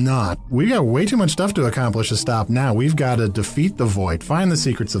is not. We've got way too much stuff to accomplish to stop now. We've got to defeat the Void, find the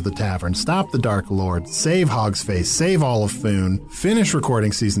secrets of the tavern, stop the Dark Lord, save Hogsface, save all of Foon, finish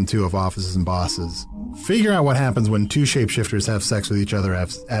recording Season 2 of Offices and Bosses, figure out what happens when two shapeshifters have sex with each other,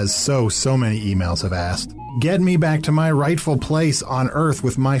 as so many emails have asked, get me back to my rightful place on Earth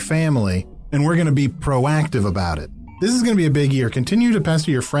with my family, and we're going to be proactive about it. This is going to be a big year. Continue to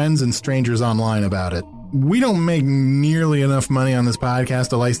pester your friends and strangers online about it. We don't make nearly enough money on this podcast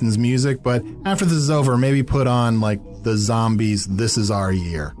to license music, but after this is over, maybe put on, like, the Zombies' This Is Our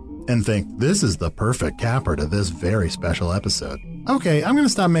Year, and think, this is the perfect capper to this very special episode. Okay, I'm going to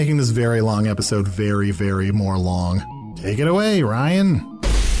stop making this very long episode very more long. Take it away, Ryan.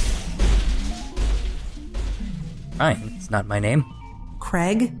 Ryan, it's not my name.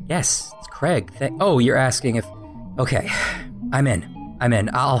 Craig? Yes, it's Craig. Oh, you're asking if... Okay, I'm in.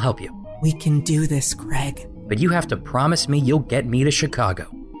 I'll help you. We can do this, Craig. But you have to promise me you'll get me to Chicago.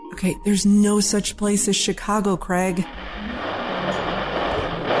 Okay, there's no such place as Chicago, Craig.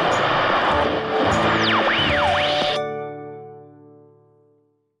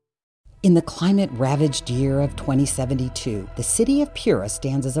 In the climate-ravaged year of 2072, the city of Pura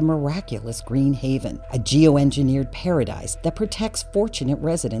stands as a miraculous green haven, a geoengineered paradise that protects fortunate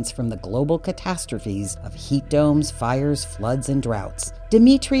residents from the global catastrophes of heat domes, fires, floods, and droughts.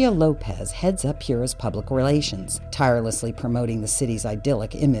 Demetria Lopez heads up Pura's public relations, tirelessly promoting the city's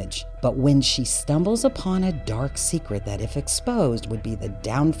idyllic image. But when she stumbles upon a dark secret that, if exposed, would be the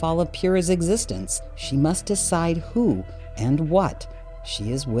downfall of Pura's existence, she must decide who and what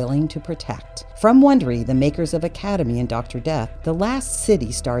she is willing to protect. From Wondery, the makers of Academy and Dr. Death, The Last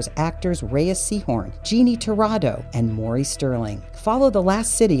City stars actors Reyes Sehorn, Jeannie Torrado, and Maury Sterling. Follow The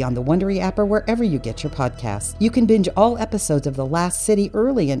Last City on the Wondery app or wherever you get your podcasts. You can binge all episodes of The Last City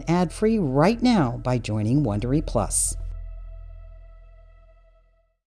early and ad-free right now by joining Wondery Plus.